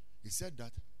 He said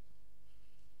that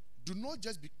do not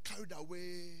just be carried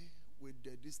away with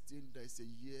this thing that is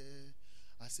a year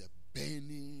as a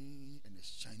burning and a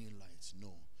shining light.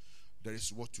 No, there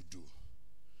is what to do.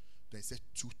 There said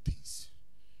two things.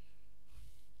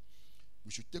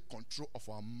 We should take control of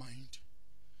our mind.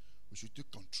 We should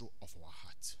take control of our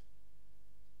heart.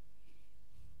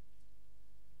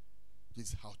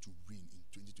 This is how to win in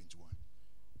 2021.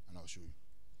 And I'll show you.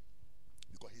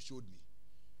 Because he showed me.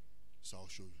 So I'll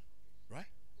show you. Right?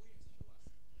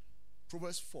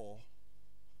 Proverbs 4,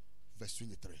 verse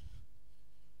 23.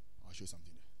 I'll show you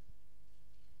something there.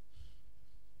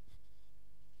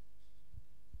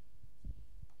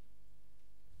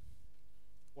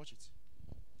 Watch it.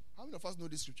 How many of us know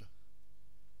this scripture?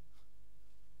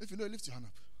 If you know it, lift your hand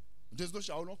up. There's no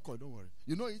shout, I will not call, don't worry.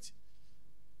 You know it?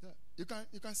 Yeah.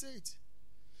 You can say it.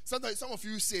 Sometimes some of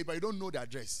you say, but you don't know the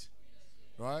address.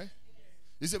 Right?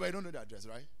 You say, but you don't know the address,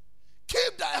 right?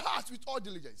 Keep thy heart with all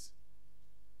diligence,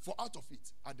 for out of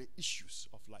it are the issues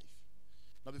of life.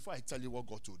 Now, before I tell you what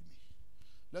God told me,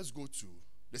 let's go to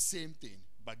the same thing,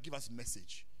 but give us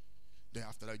message. Then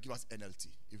after that, give us NLT,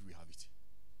 if we have it.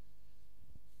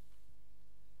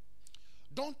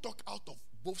 Don't talk out of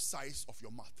both sides of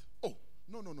your mouth. Oh,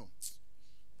 no.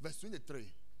 Verse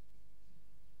 23.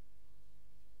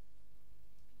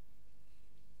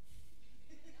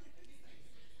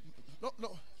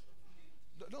 No.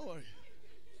 Don't worry.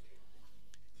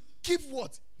 Keep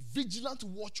what? Vigilant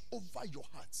watch over your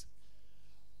heart.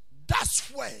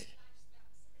 That's where.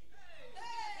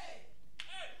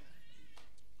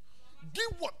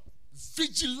 Give what?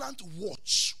 Vigilant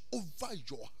watch over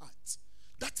your heart.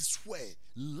 That is where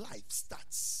life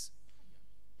starts.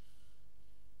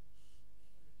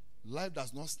 Life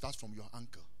does not start from your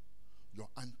uncle, your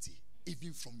auntie,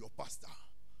 even from your pastor.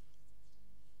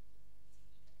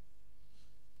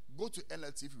 Go to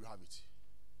NLT if you have it.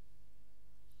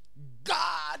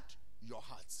 Guard your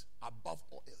heart above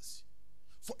all else,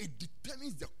 for it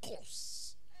determines the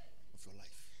course of your life.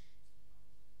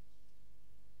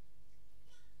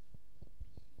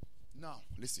 Now,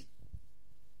 listen.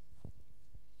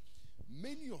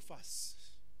 Many of us,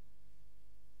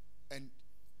 and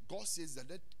God says that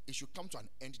it should come to an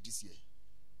end this year.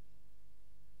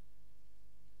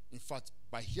 In fact,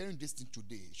 by hearing this thing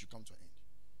today, it should come to an end.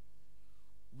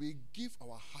 We give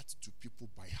our heart to people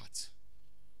by heart.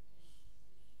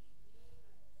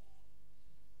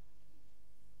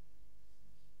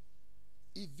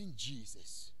 Even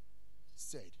Jesus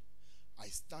said, I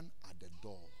stand at the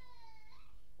door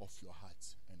of your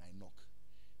heart and I knock.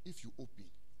 If you open,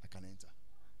 I can enter.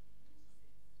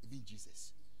 Even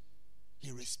Jesus.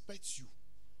 He respects you.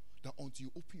 That until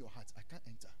you open your heart, I can't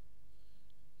enter.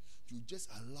 You just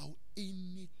allow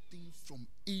anything from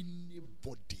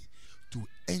anybody to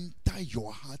enter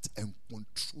your heart and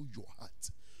control your heart.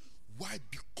 Why?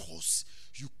 Because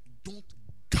you don't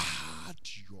guard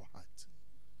your heart.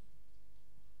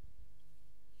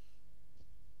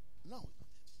 Now,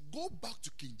 go back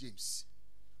to King James.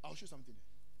 I'll show you something there.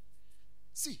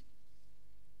 See.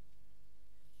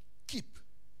 Keep.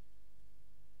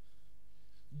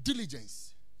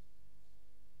 Diligence.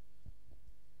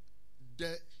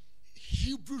 The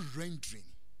Hebrew rendering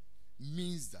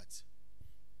means that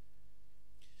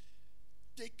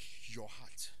take your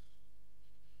heart,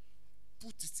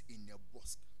 put it in a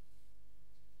box,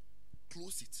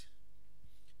 close it,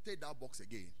 take that box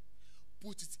again,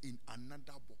 put it in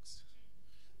another box,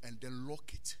 and then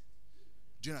lock it.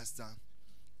 Do you understand?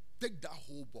 Take that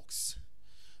whole box,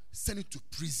 send it to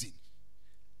prison,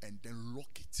 and then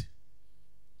lock it.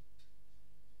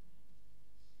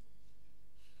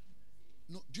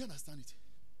 No, do you understand it?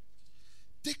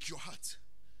 Take your heart,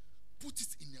 put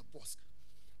it in a box,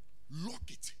 lock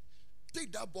it.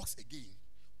 Take that box again,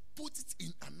 put it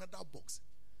in another box,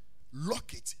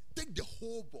 lock it. Take the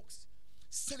whole box,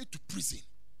 send it to prison,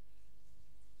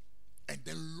 and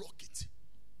then lock it.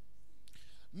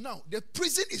 Now, the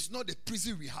prison is not the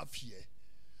prison we have here.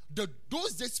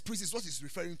 Those days prison is what it's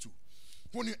referring to.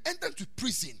 When you enter into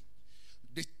prison,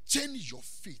 they chain your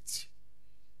feet.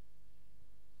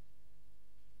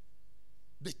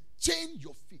 They chain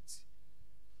your feet.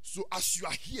 So as you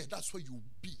are here, that's where you will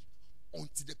be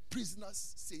until the prisoner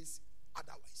says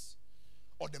otherwise,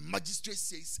 or the magistrate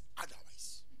says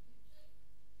otherwise.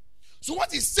 So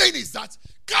what he's saying is that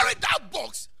carry that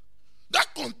box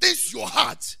that contains your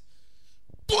heart,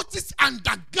 put it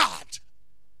under guard.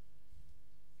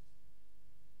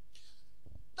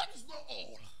 That is not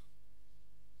all.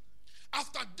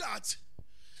 After that,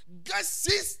 get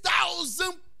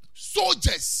 6,000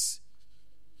 soldiers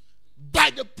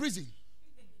by the prison.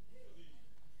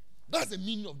 That's the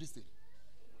meaning of this thing.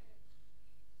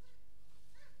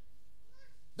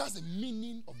 That's the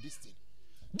meaning of this thing.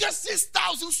 There's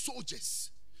 6,000 soldiers.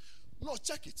 No,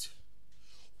 check it.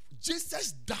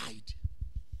 Jesus died.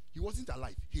 He wasn't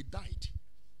alive. He died.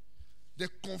 They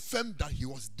confirmed that he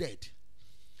was dead.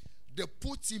 They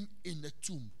put him in a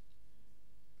tomb.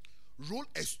 Roll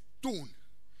a stone.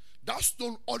 That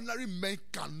stone ordinary men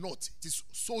cannot. It is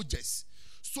soldiers.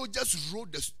 Soldiers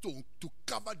rolled the stone to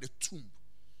cover the tomb.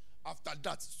 After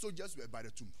that, soldiers were by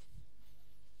the tomb.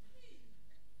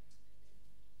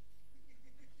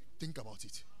 Think about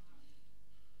it.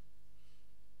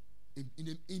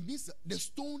 In this, the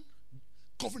stone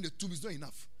covering the tomb is not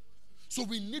enough. So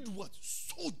we need what?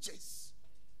 Soldiers.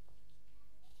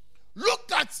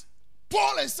 Look at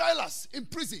Paul and Silas in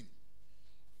prison.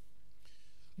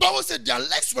 Bible said their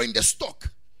legs were in the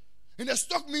stock. In the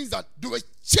stock means that they were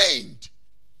chained.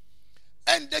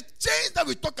 And the chain that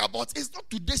we talk about is not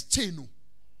today's chain. No.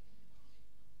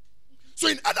 So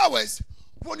in other words,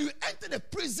 when you enter the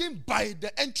prison by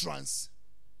the entrance,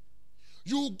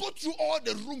 you go through all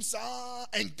the rooms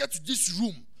and get to this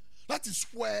room. That is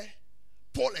where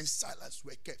Paul and Silas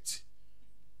were kept.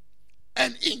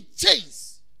 And in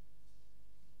chains.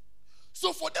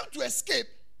 So for them to escape,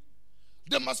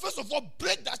 they must first of all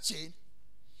break that chain.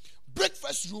 Break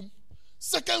first room,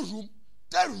 second room,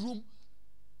 third room.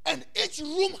 And each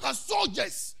room has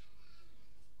soldiers.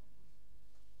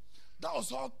 That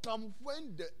was how come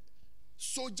when the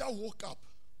soldier woke up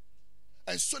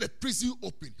and saw the prison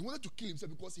open, he wanted to kill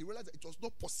himself because he realized that it was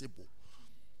not possible.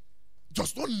 It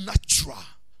was not natural.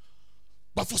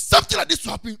 But for something like this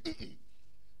to happen,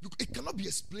 it cannot be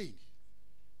explained.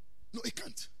 No, it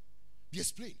can't be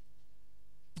explained.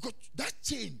 Because that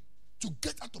chain, to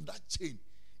get out of that chain,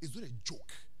 is not a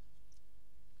joke.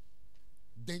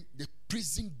 Then the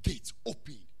prison gate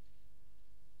opened.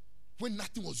 When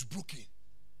nothing was broken,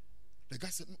 the guy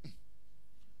said,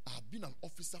 I have been an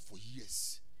officer for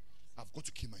years. I've got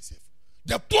to kill myself.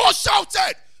 The Paul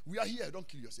shouted, we are here, don't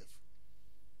kill yourself.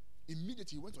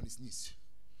 Immediately he went on his knees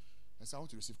and said, I want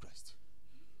to receive Christ.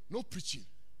 No preaching.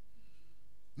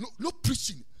 No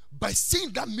preaching. By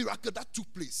seeing that miracle that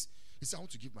took place, he said, I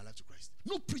want to give my life to Christ.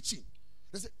 No preaching.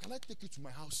 They said, can I take you to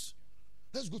my house?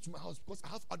 Let's go to my house because I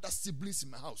have other siblings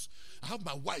in my house. I have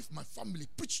my wife, my family.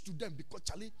 Preach to them because,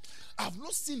 Charlie, I have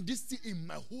not seen this thing in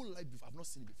my whole life before. I have not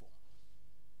seen it before.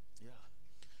 Yeah.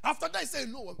 After that, he said,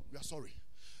 no, we are sorry.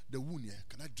 The wound here,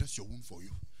 can I dress your wound for you?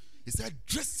 He said,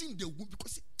 dressing the wound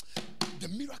because the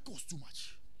miracle was too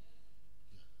much.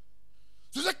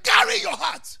 So they carry your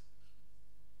heart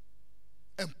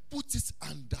and put it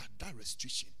under that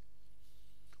restriction.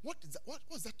 What is that? What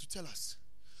was that to tell us?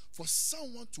 For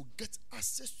someone to get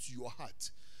access to your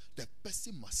heart, the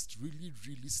person must really,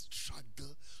 really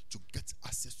struggle to get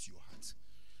access to your heart.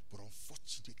 But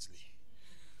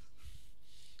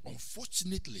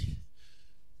unfortunately,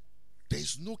 there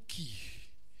is no key.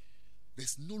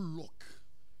 There's no lock.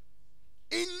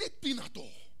 Anything at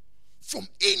all, from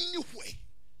anywhere,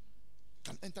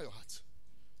 can enter your heart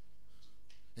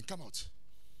and come out.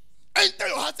 Enter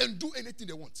your heart and do anything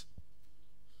they want.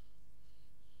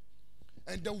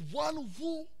 And the one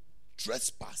who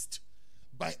trespassed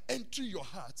by entering your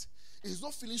heart is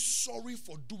not feeling sorry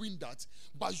for doing that,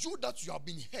 but you that you have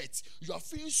been hurt, you are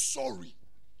feeling sorry.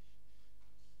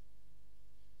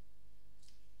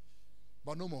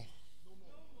 But no more.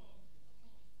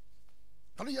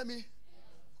 Can you hear me?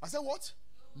 I said what?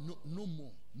 No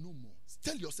more. No more.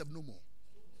 Tell yourself no more.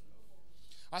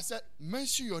 I said,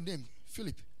 mention your name,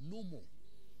 Philip. No more.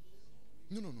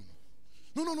 No more.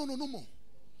 No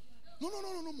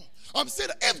more. I'm saying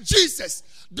that if Jesus,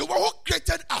 the one who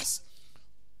created us,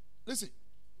 listen,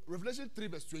 Revelation 3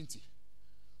 verse 20.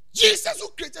 Jesus who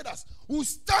created us, will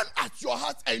stand at your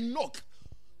heart and knock.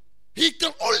 He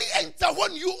can only enter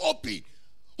when you open.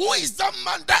 Who is that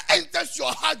man that enters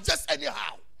your heart just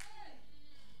anyhow?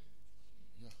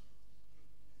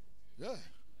 Yeah.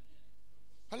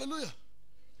 Hallelujah.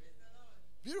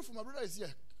 Beautiful, my brother is here.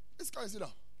 This guy is here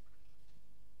now.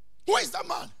 Who is that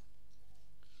man?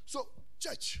 So,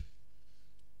 church,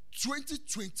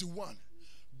 2021,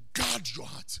 guard your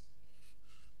heart.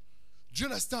 Do you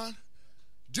understand?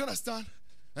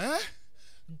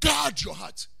 Guard your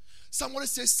heart. Somebody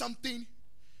says something,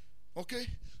 okay?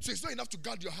 So it's not enough to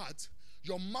guard your heart.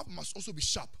 Your mouth must also be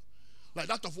sharp. Like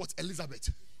that of what? Elizabeth.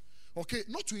 Okay?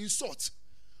 Not to insult,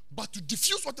 but to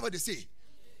diffuse whatever they say.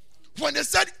 When they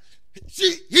said,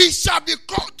 he shall be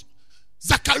called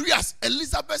Zacharias,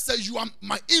 Elizabeth says, you are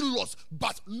my in-laws,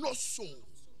 but not so.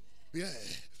 Yeah.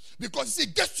 Because see,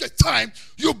 gets to a time,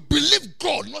 you believe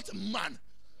God, not man.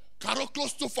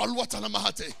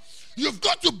 You've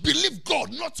got to believe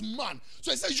God, not man.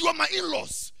 So he says, you are my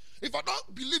in-laws. If I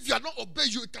don't believe you, I don't obey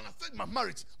you, it can affect my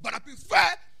marriage. But I prefer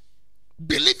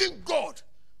believing God,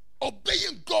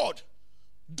 obeying God,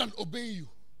 than obeying you.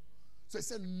 So he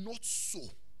said, not so.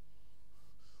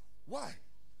 Why?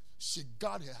 She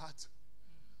guarded her heart.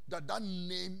 That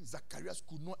name, Zacharias,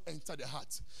 could not enter the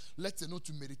heart. Let her know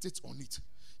to meditate on it.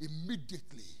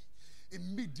 Immediately,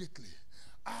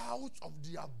 out of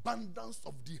the abundance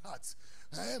of the heart.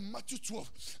 Matthew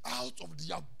 12, out of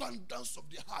the abundance of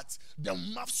the heart, the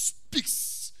mouth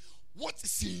speaks. What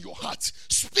is in your heart?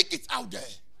 Speak it out there.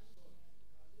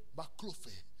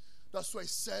 Baklofe. That's why he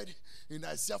said in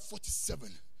Isaiah 47,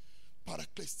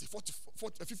 Paraclesi,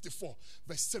 54,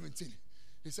 verse 17.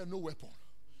 He said, no weapon.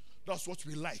 That's what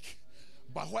we like.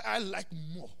 But what I like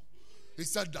more, he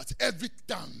said that every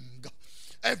tongue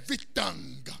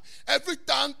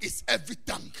is every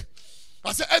tongue.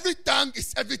 I said every tongue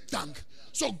is every tongue.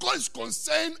 So God is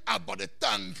concerned about the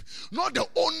tongue, not the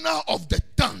owner of the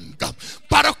tongue.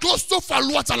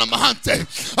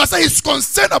 I said he's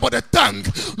concerned about the tongue,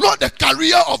 not the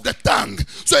carrier of the tongue.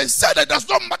 So he said that it does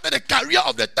not matter the carrier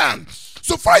of the tongue.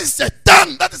 So far it's a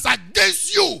tongue that is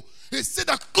against you. He said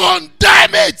that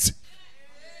condemn it.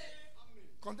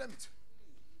 Condemn it.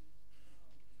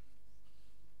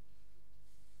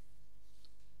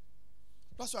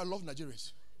 That's why I love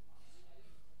Nigerians.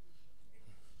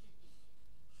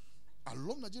 I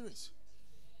love Nigerians.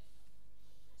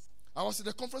 I was at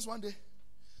the conference one day.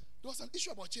 There was an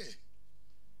issue about chair.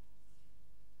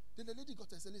 Then the lady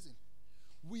got and said, listen,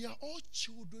 we are all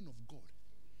children of God.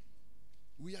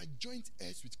 We are joint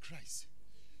heirs with Christ.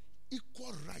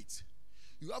 Equal right.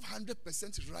 You have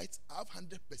 100% right. I have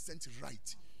 100%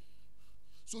 right.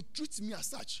 So treat me as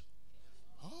such.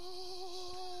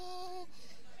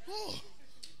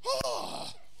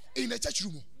 In the church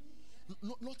room.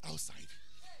 Not outside.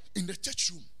 In the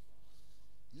church room.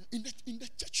 In the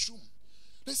church room.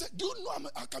 They said, do you know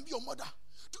I can be your mother?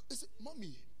 They said,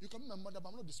 mommy, you can be my mother, but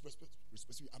I'm not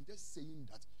disrespecting you. I'm just saying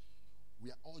that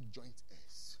we are all joint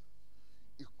heirs.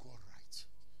 Equal right.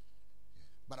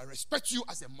 But I respect you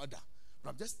as a mother.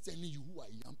 But I'm just telling you who I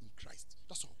am in Christ.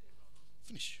 That's all.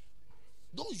 Finish.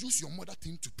 Don't use your mother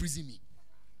thing to prison me.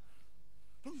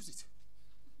 Don't use it.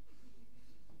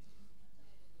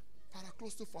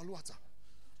 Paraclosto Faluata.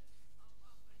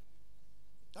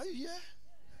 Are you here?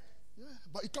 Yeah.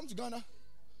 But you come to Ghana.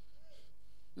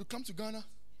 You come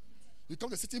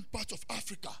to a certain part of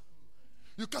Africa.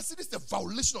 You can see this is a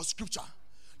violation of scripture.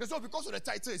 That's not because of the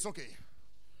title, it's okay.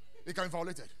 It can be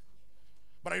violated.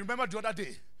 But I remember the other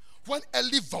day, when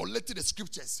Eli violated the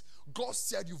scriptures, God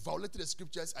said, you violated the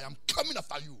scriptures, I am coming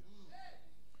after you.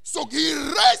 So he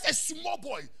raised a small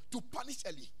boy to punish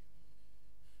Eli.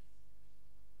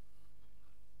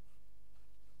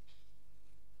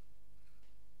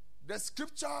 The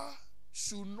scripture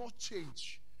should not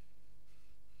change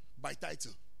by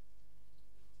title.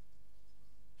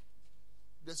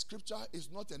 The scripture is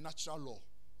not a natural law.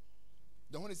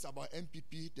 The one is about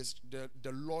MPP,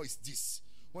 the law is this.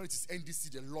 When it is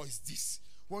NDC, the law is this.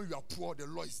 When you are poor, the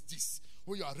law is this.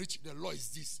 When you are rich, the law is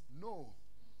this. No.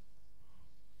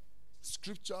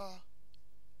 Scripture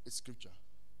is scripture.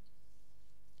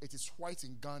 It is white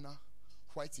in Ghana,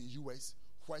 white in US,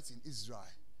 white in Israel,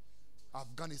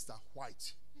 Afghanistan,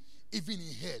 white. Even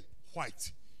in hell,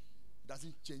 white.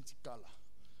 Doesn't change color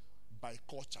by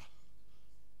culture.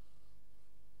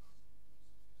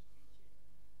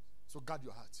 So guard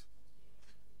your heart.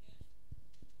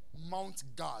 Mount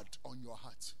guard on your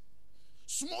heart.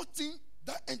 Small thing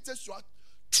that enters your heart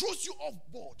throws you off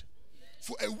board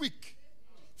for a week,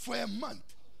 for a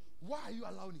month. Why are you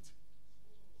allowing it?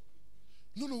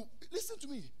 No, listen to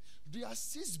me. There are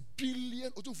 6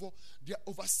 billion, there are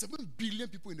over 7 billion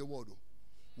people in the world.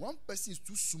 One person is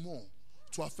too small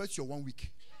to affect your 1 week.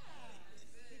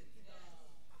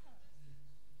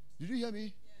 Did you hear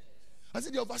me? I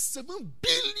said there are over 7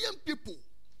 billion people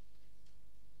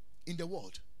in the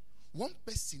world. One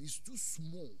person is too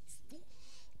small,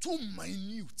 too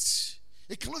minute.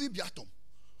 It cannot even be atom.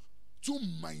 Too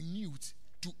minute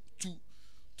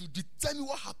to determine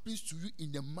what happens to you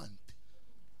in a month.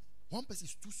 One person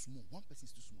is too small. One person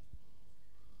is too small.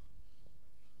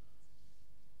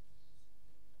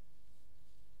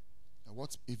 And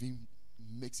what even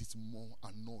makes it more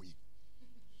annoying?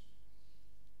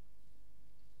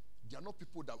 There are not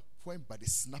people that when by the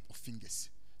snap of fingers,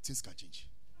 things can change.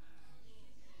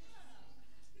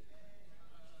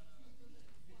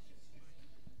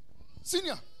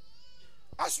 Senior,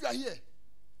 as you are here,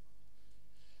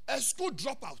 a school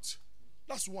dropout.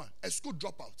 That's one. A school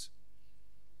dropout.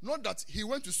 Not that he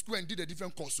went to school and did a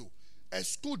different course. A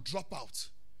school dropout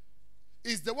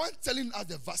is the one telling us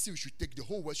the vaccine we should take, the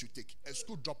whole world should take. A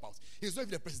school dropout. He's not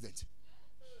even the president.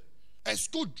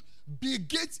 Bill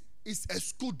Gates is a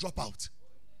school dropout.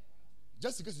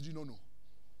 Just in case you did not know.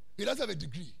 He doesn't have a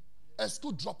degree. A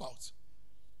school dropout.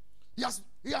 He has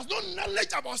no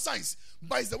knowledge about science,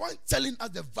 but he's the one telling us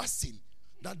the vaccine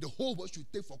that the whole world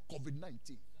should take for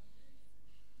COVID-19.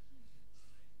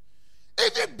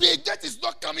 Even Bill Gates is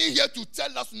not coming here to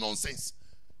tell us nonsense.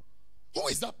 Who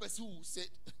is that person who said,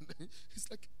 it's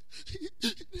like,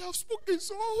 they have spoken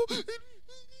so.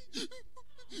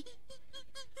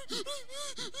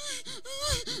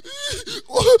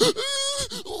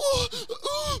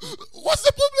 What's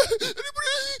the problem?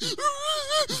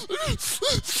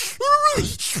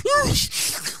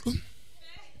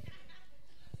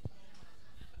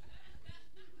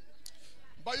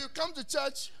 But you come to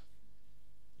church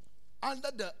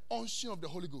under the unction of the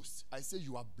Holy Ghost. I say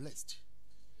you are blessed.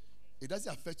 It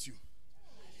doesn't affect you.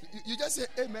 You just say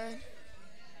amen.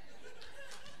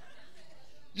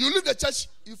 You leave the church,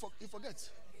 you forget.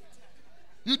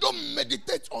 You don't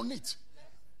meditate on it.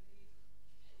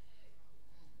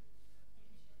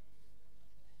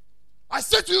 I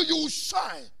said to you, you will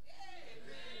shine.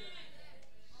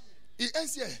 It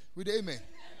ends here with the amen.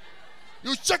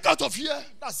 You check out of here,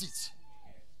 that's it.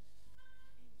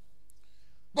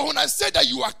 But when I say that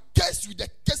you are cursed with the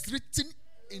curse written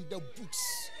in the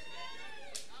books,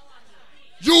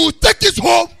 you take it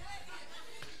home,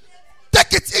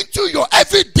 take it into your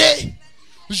everyday,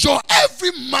 your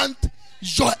every month,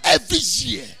 your every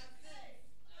year.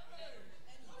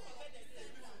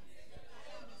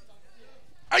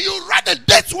 And you write the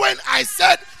date when I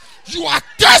said you are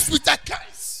cursed with a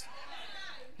curse.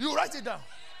 You write it down.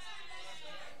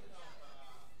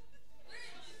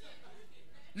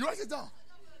 You write it down.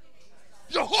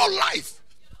 Your whole life.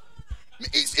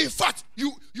 In fact,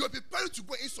 you are preparing to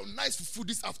go eat some nice food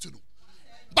this afternoon.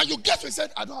 But you get to and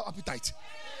said, I don't have appetite.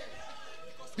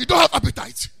 You don't have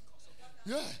appetite.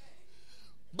 Yeah.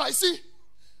 But you see,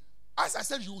 as I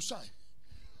said, you will shine.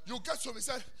 You get to and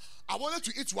said, I wanted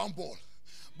to eat one ball.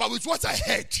 But with what I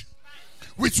heard,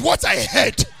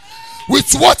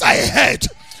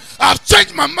 I've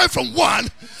changed my mind from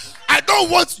one. I don't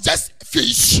want just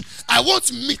fish. I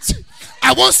want meat.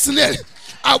 I want snail.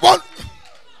 I want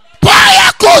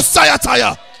Bayako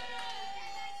Sayataya.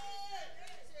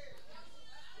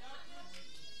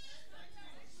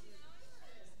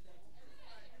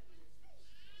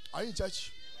 Are you in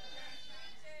church?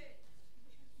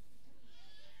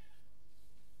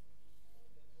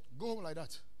 Go home like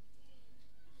that.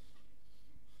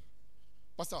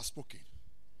 Pastor has spoken.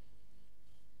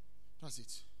 That's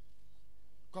it.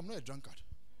 I'm not a drunkard.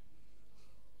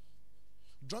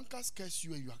 Drunkards curse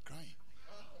you and you are crying.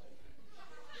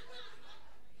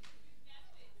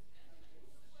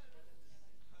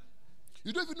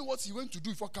 You don't even know what he went to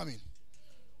do before coming.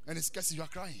 And it's cursing, you are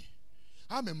crying.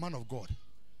 I'm a man of God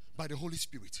by the Holy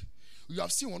Spirit. You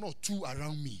have seen one or two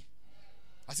around me.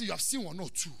 I say you have seen one or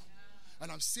two.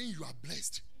 And I'm saying you are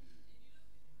blessed.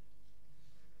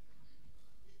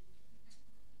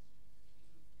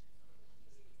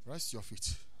 Rest your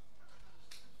feet.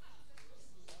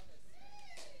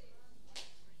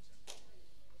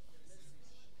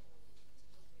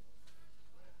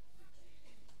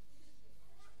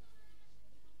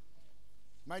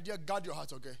 My dear, guard your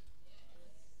heart, okay?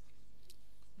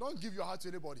 Don't give your heart to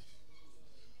anybody.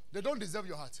 They don't deserve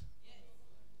your heart.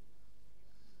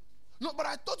 No, but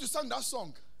I thought you sang that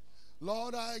song.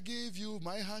 Lord, I give you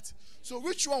my heart. So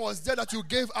which one was there that you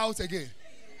gave out again?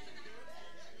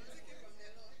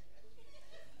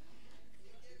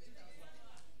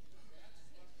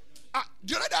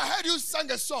 The other day I heard you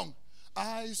sang a song.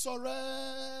 I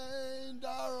surrender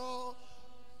all.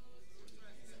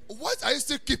 What are you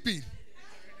still keeping?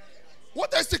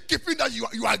 What are you still keeping that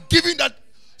you are giving that?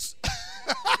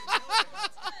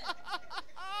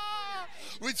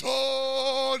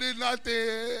 Withholding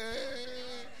nothing.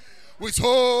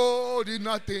 Withholding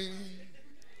nothing.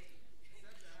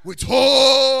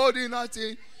 Withholding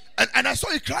nothing. And I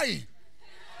saw you crying.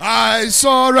 I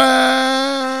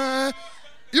surrender.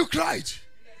 You cried.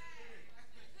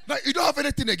 Now you don't have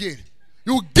anything again.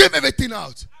 You give everything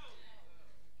out.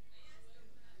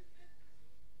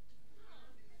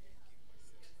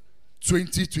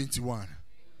 "2021.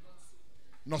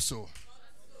 Not so.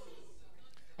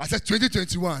 I said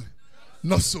 2021.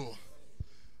 Not so.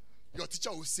 Your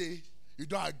teacher will say, you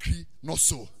don't agree, not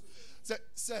so.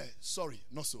 Say, sorry,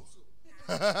 not so.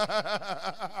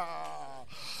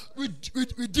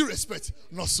 with due respect,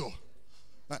 not so.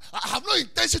 I have no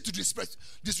intention to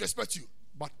disrespect you,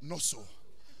 but not so.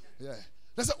 Yeah.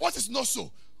 They said, what is not so?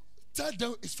 Tell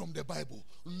them it's from the Bible.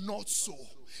 Not so.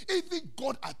 Even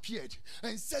God appeared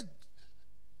and said,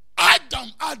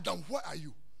 Adam, where are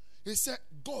you? He said,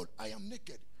 God, I am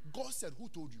naked. God said, who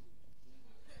told you?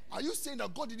 Are you saying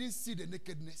that God didn't see the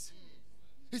nakedness?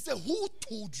 He said, who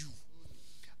told you?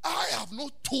 I have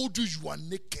not told you you are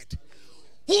naked.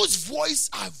 Whose voice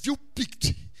have you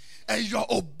picked? And you are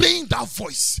obeying that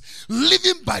voice,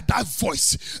 living by that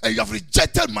voice, and you have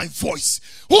rejected my voice.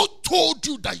 Who told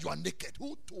you that you are naked?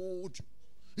 Who told you?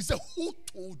 He said, who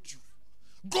told you?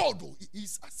 God,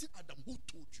 he's asking Adam, who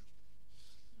told you?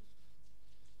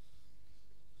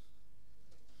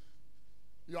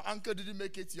 Your uncle didn't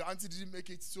make it, your auntie didn't make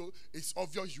it, so it's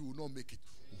obvious you will not make it.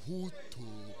 Who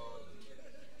told?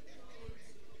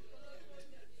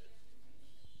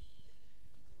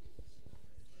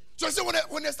 So I say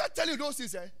when they start telling you those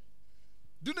things,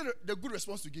 do you know the good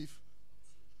response to give?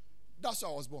 That's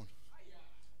how I was born.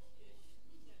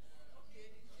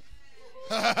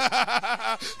 Hey!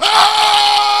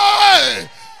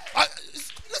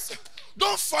 Listen,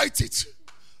 don't fight it.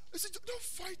 Listen, don't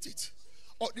fight it.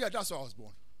 Oh, yeah, that's how I was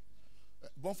born.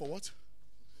 Born for what?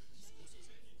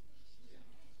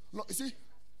 No, you see,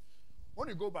 when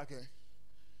you go back here,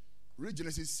 read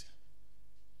Genesis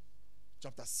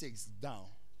chapter 6 down.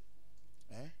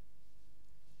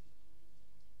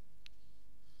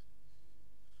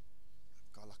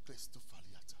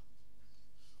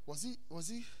 Was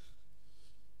he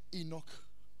Enoch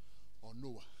or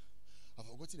Noah? I've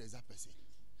forgotten the exact person.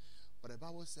 But the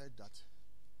Bible said that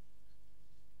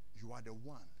you are the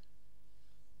one.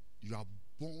 You are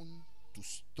born to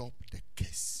stop the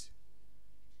curse.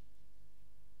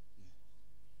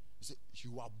 You say,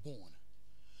 you are born.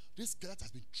 This curse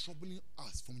has been troubling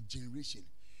us from generation.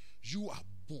 You are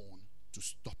born to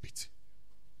stop it.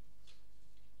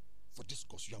 For this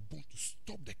cause, you are born to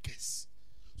stop the curse.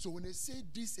 So when they say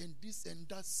this and this and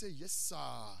that, say, yes, sir.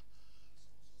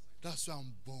 That's why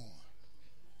I'm born.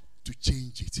 To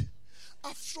change it.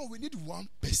 After all, we need one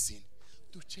person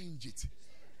to change it.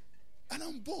 And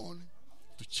I'm born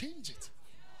to change it.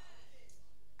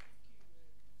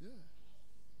 Yeah.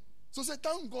 So say,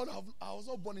 thank God I was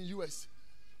not born in US.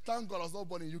 Thank God I was not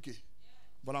born in UK.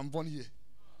 But I'm born here.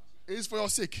 It is for your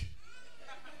sake.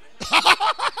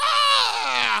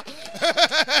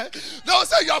 Don't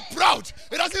say you're proud.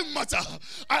 It doesn't matter.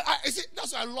 You see,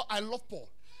 that's why I love Paul.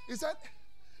 He said,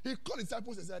 he called his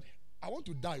disciples and said, I want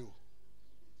to die.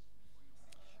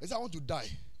 He said, I want to die.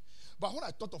 But when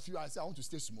I thought of you, I said, I want to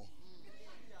stay small.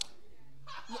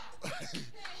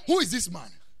 Who is this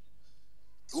man?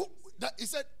 He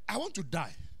said, I want to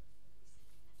die.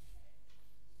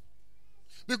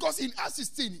 Because in Acts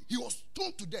 16, he was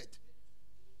stoned to death.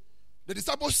 The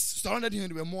disciples surrounded him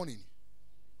and they were mourning.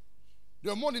 They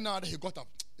were mourning now that he got up.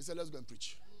 He said, let's go and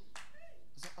preach.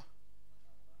 He said,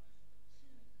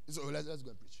 He said, let's go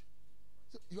and preach.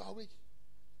 He said, you are awake?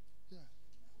 Yeah.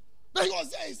 But he was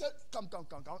there. He said, come.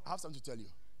 I have something to tell you.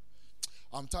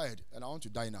 I'm tired and I want to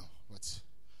die now. But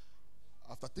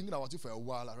after thinking about it for a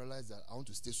while, I realized that I want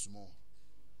to stay small.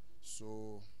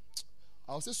 So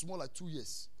I'll stay small like 2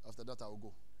 years. After that, I will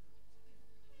go.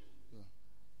 Yeah.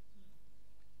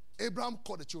 Abraham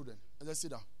called the children and said,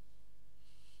 sit down.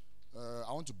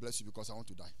 I want to bless you because I want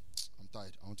to die. I'm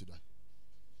tired. I want to die.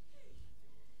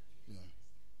 Yeah.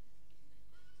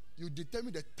 You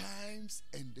determine the times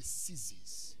and the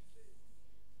seasons.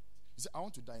 He said, I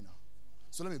want to die now.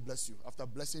 So let me bless you. After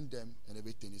blessing them and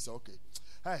everything, he said, okay.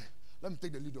 Hey, let me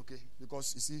take the lead, okay?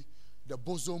 Because you see, the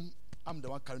bosom, I'm the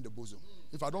one carrying the bosom.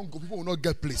 If I don't go, people will not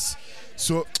get place.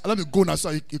 So let me go now so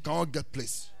you cannot get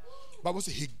place. Bible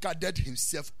says he gathered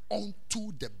himself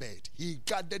onto the bed. He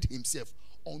gathered himself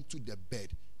onto the bed.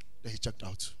 Then he checked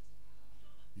out.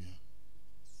 Yeah.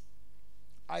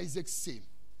 Isaac same.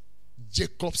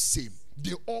 Jacob same.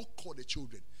 They all called the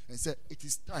children and said, it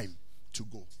is time to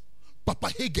go.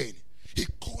 Papa Hagen, he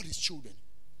called his children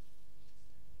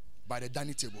by the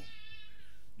dining table.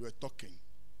 They were talking.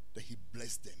 Then he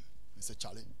blessed them and said,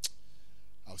 Charlie,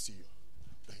 I'll see you.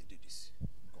 Then he did this.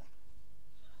 Gone.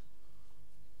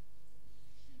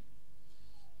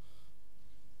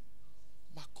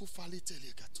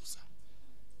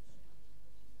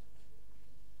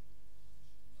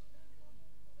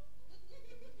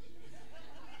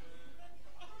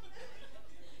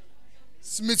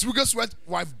 Smith Wigglesworth's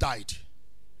wife died.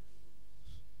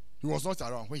 He was not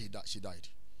around when she died.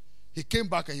 He came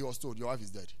back and he was told, your wife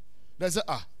is dead. They said,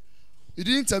 you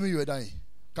didn't tell me you were dying.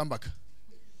 Come back.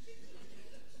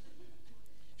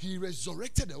 He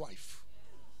resurrected the wife.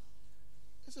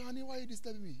 I said, honey, why are you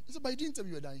disturbing me? He said, but you didn't tell me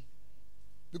you were dying.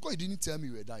 Because you didn't tell me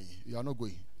you were dying, you are not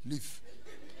going. Leave.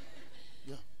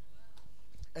 Yeah.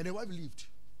 And the wife lived.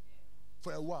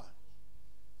 for a while.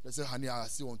 They said, honey, I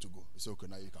still want to go. They said, okay,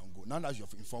 now you can go. Now that you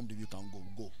have informed him, you can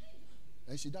go.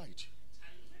 And she died.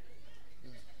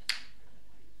 Yeah.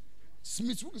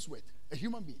 Smith Wigglesworth, a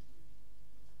human being.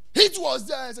 It was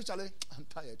there. I said, Charlie, I'm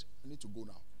tired. I need to go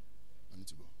now. I need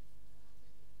to go.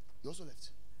 He also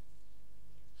left.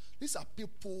 These are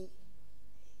people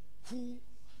who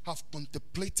have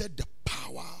contemplated the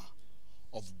power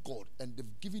of God and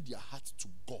they've given their heart to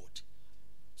God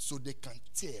so they can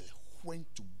tell when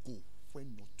to go,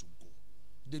 when not to go.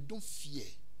 They don't fear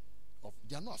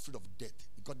they are not afraid of death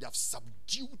because they have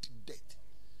subdued death.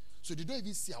 So they don't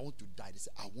even say, I want to die. They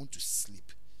say, I want to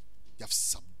sleep. They have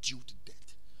subdued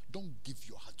death. Don't give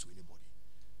your heart to anybody.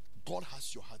 God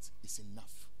has your heart. It's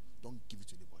enough. Don't give it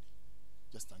to anybody.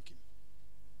 Just thank him.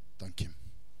 Thank him.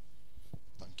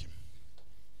 Thank him.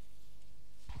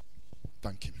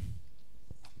 Thank him.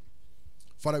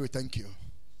 Father, we thank you.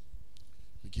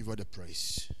 We give you the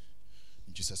praise.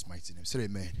 In Jesus' mighty name. Say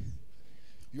amen.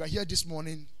 You are here this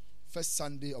morning, first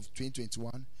Sunday of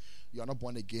 2021. You are not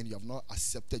born again. You have not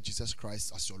accepted Jesus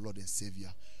Christ as your Lord and Savior.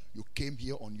 You came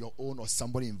here on your own or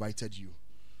somebody invited you.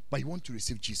 But you want to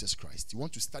receive Jesus Christ. You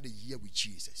want to start a year with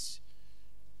Jesus.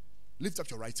 Lift up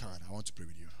your right hand. I want to pray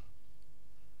with you.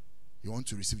 You want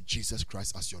to receive Jesus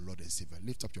Christ as your Lord and Savior.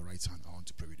 Lift up your right hand. I want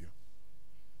to pray with you.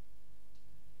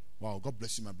 Wow, God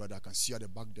bless you, my brother. I can see you at the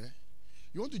back there.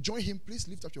 You want to join him? Please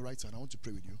lift up your right hand. I want to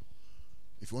pray with you.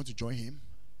 If you want to join him,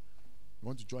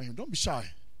 don't be shy.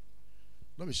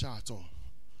 Don't be shy at all.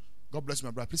 God bless you,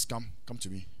 my brother. Please come to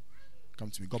me. Come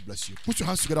to me. God bless you. Put your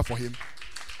hands together for him.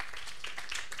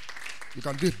 You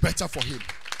can do it better for him.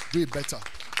 Do it better.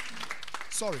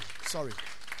 Sorry.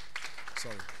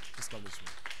 Please come this way.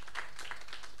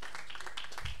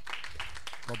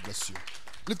 God bless you.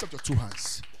 Lift up your two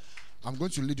hands. I'm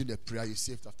going to lead you in a prayer. You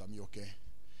say it after me, okay?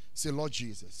 Say, Lord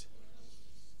Jesus,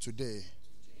 today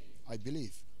I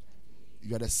believe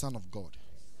you are the Son of God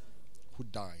who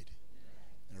died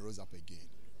and rose up again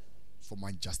for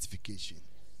my justification.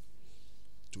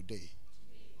 Today,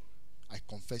 I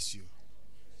confess you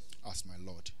as my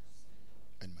Lord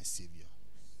and my Savior.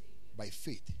 By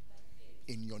faith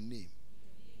in your name,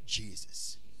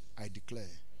 Jesus, I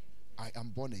declare I am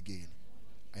born again.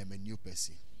 I am a new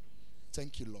person.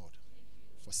 Thank you, Lord,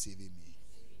 for saving me.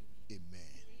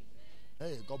 Amen.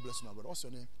 Hey, God bless you, my brother. What's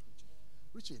your name?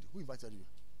 Richard. Who invited you?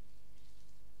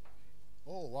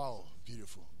 Oh, wow.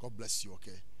 Beautiful. God bless you,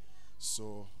 okay?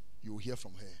 So, you will hear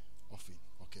from her often,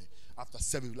 okay? After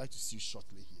 7, we'd like to see you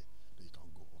shortly here. Then you can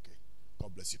go, okay?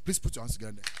 God bless you. Please put your hands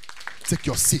together there. Take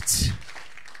your seat.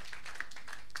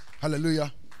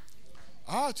 Hallelujah.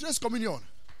 Today's communion.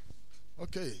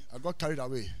 Okay, I got carried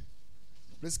away.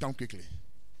 Please come quickly.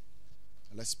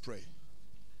 Let's pray.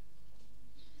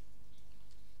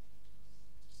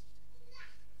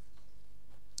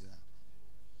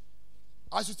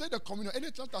 As you take the communion,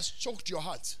 anything that has choked your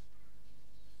heart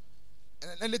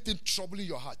and anything troubling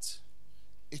your heart,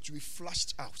 it will be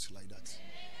flushed out like that.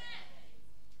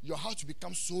 Your heart will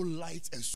become so light and so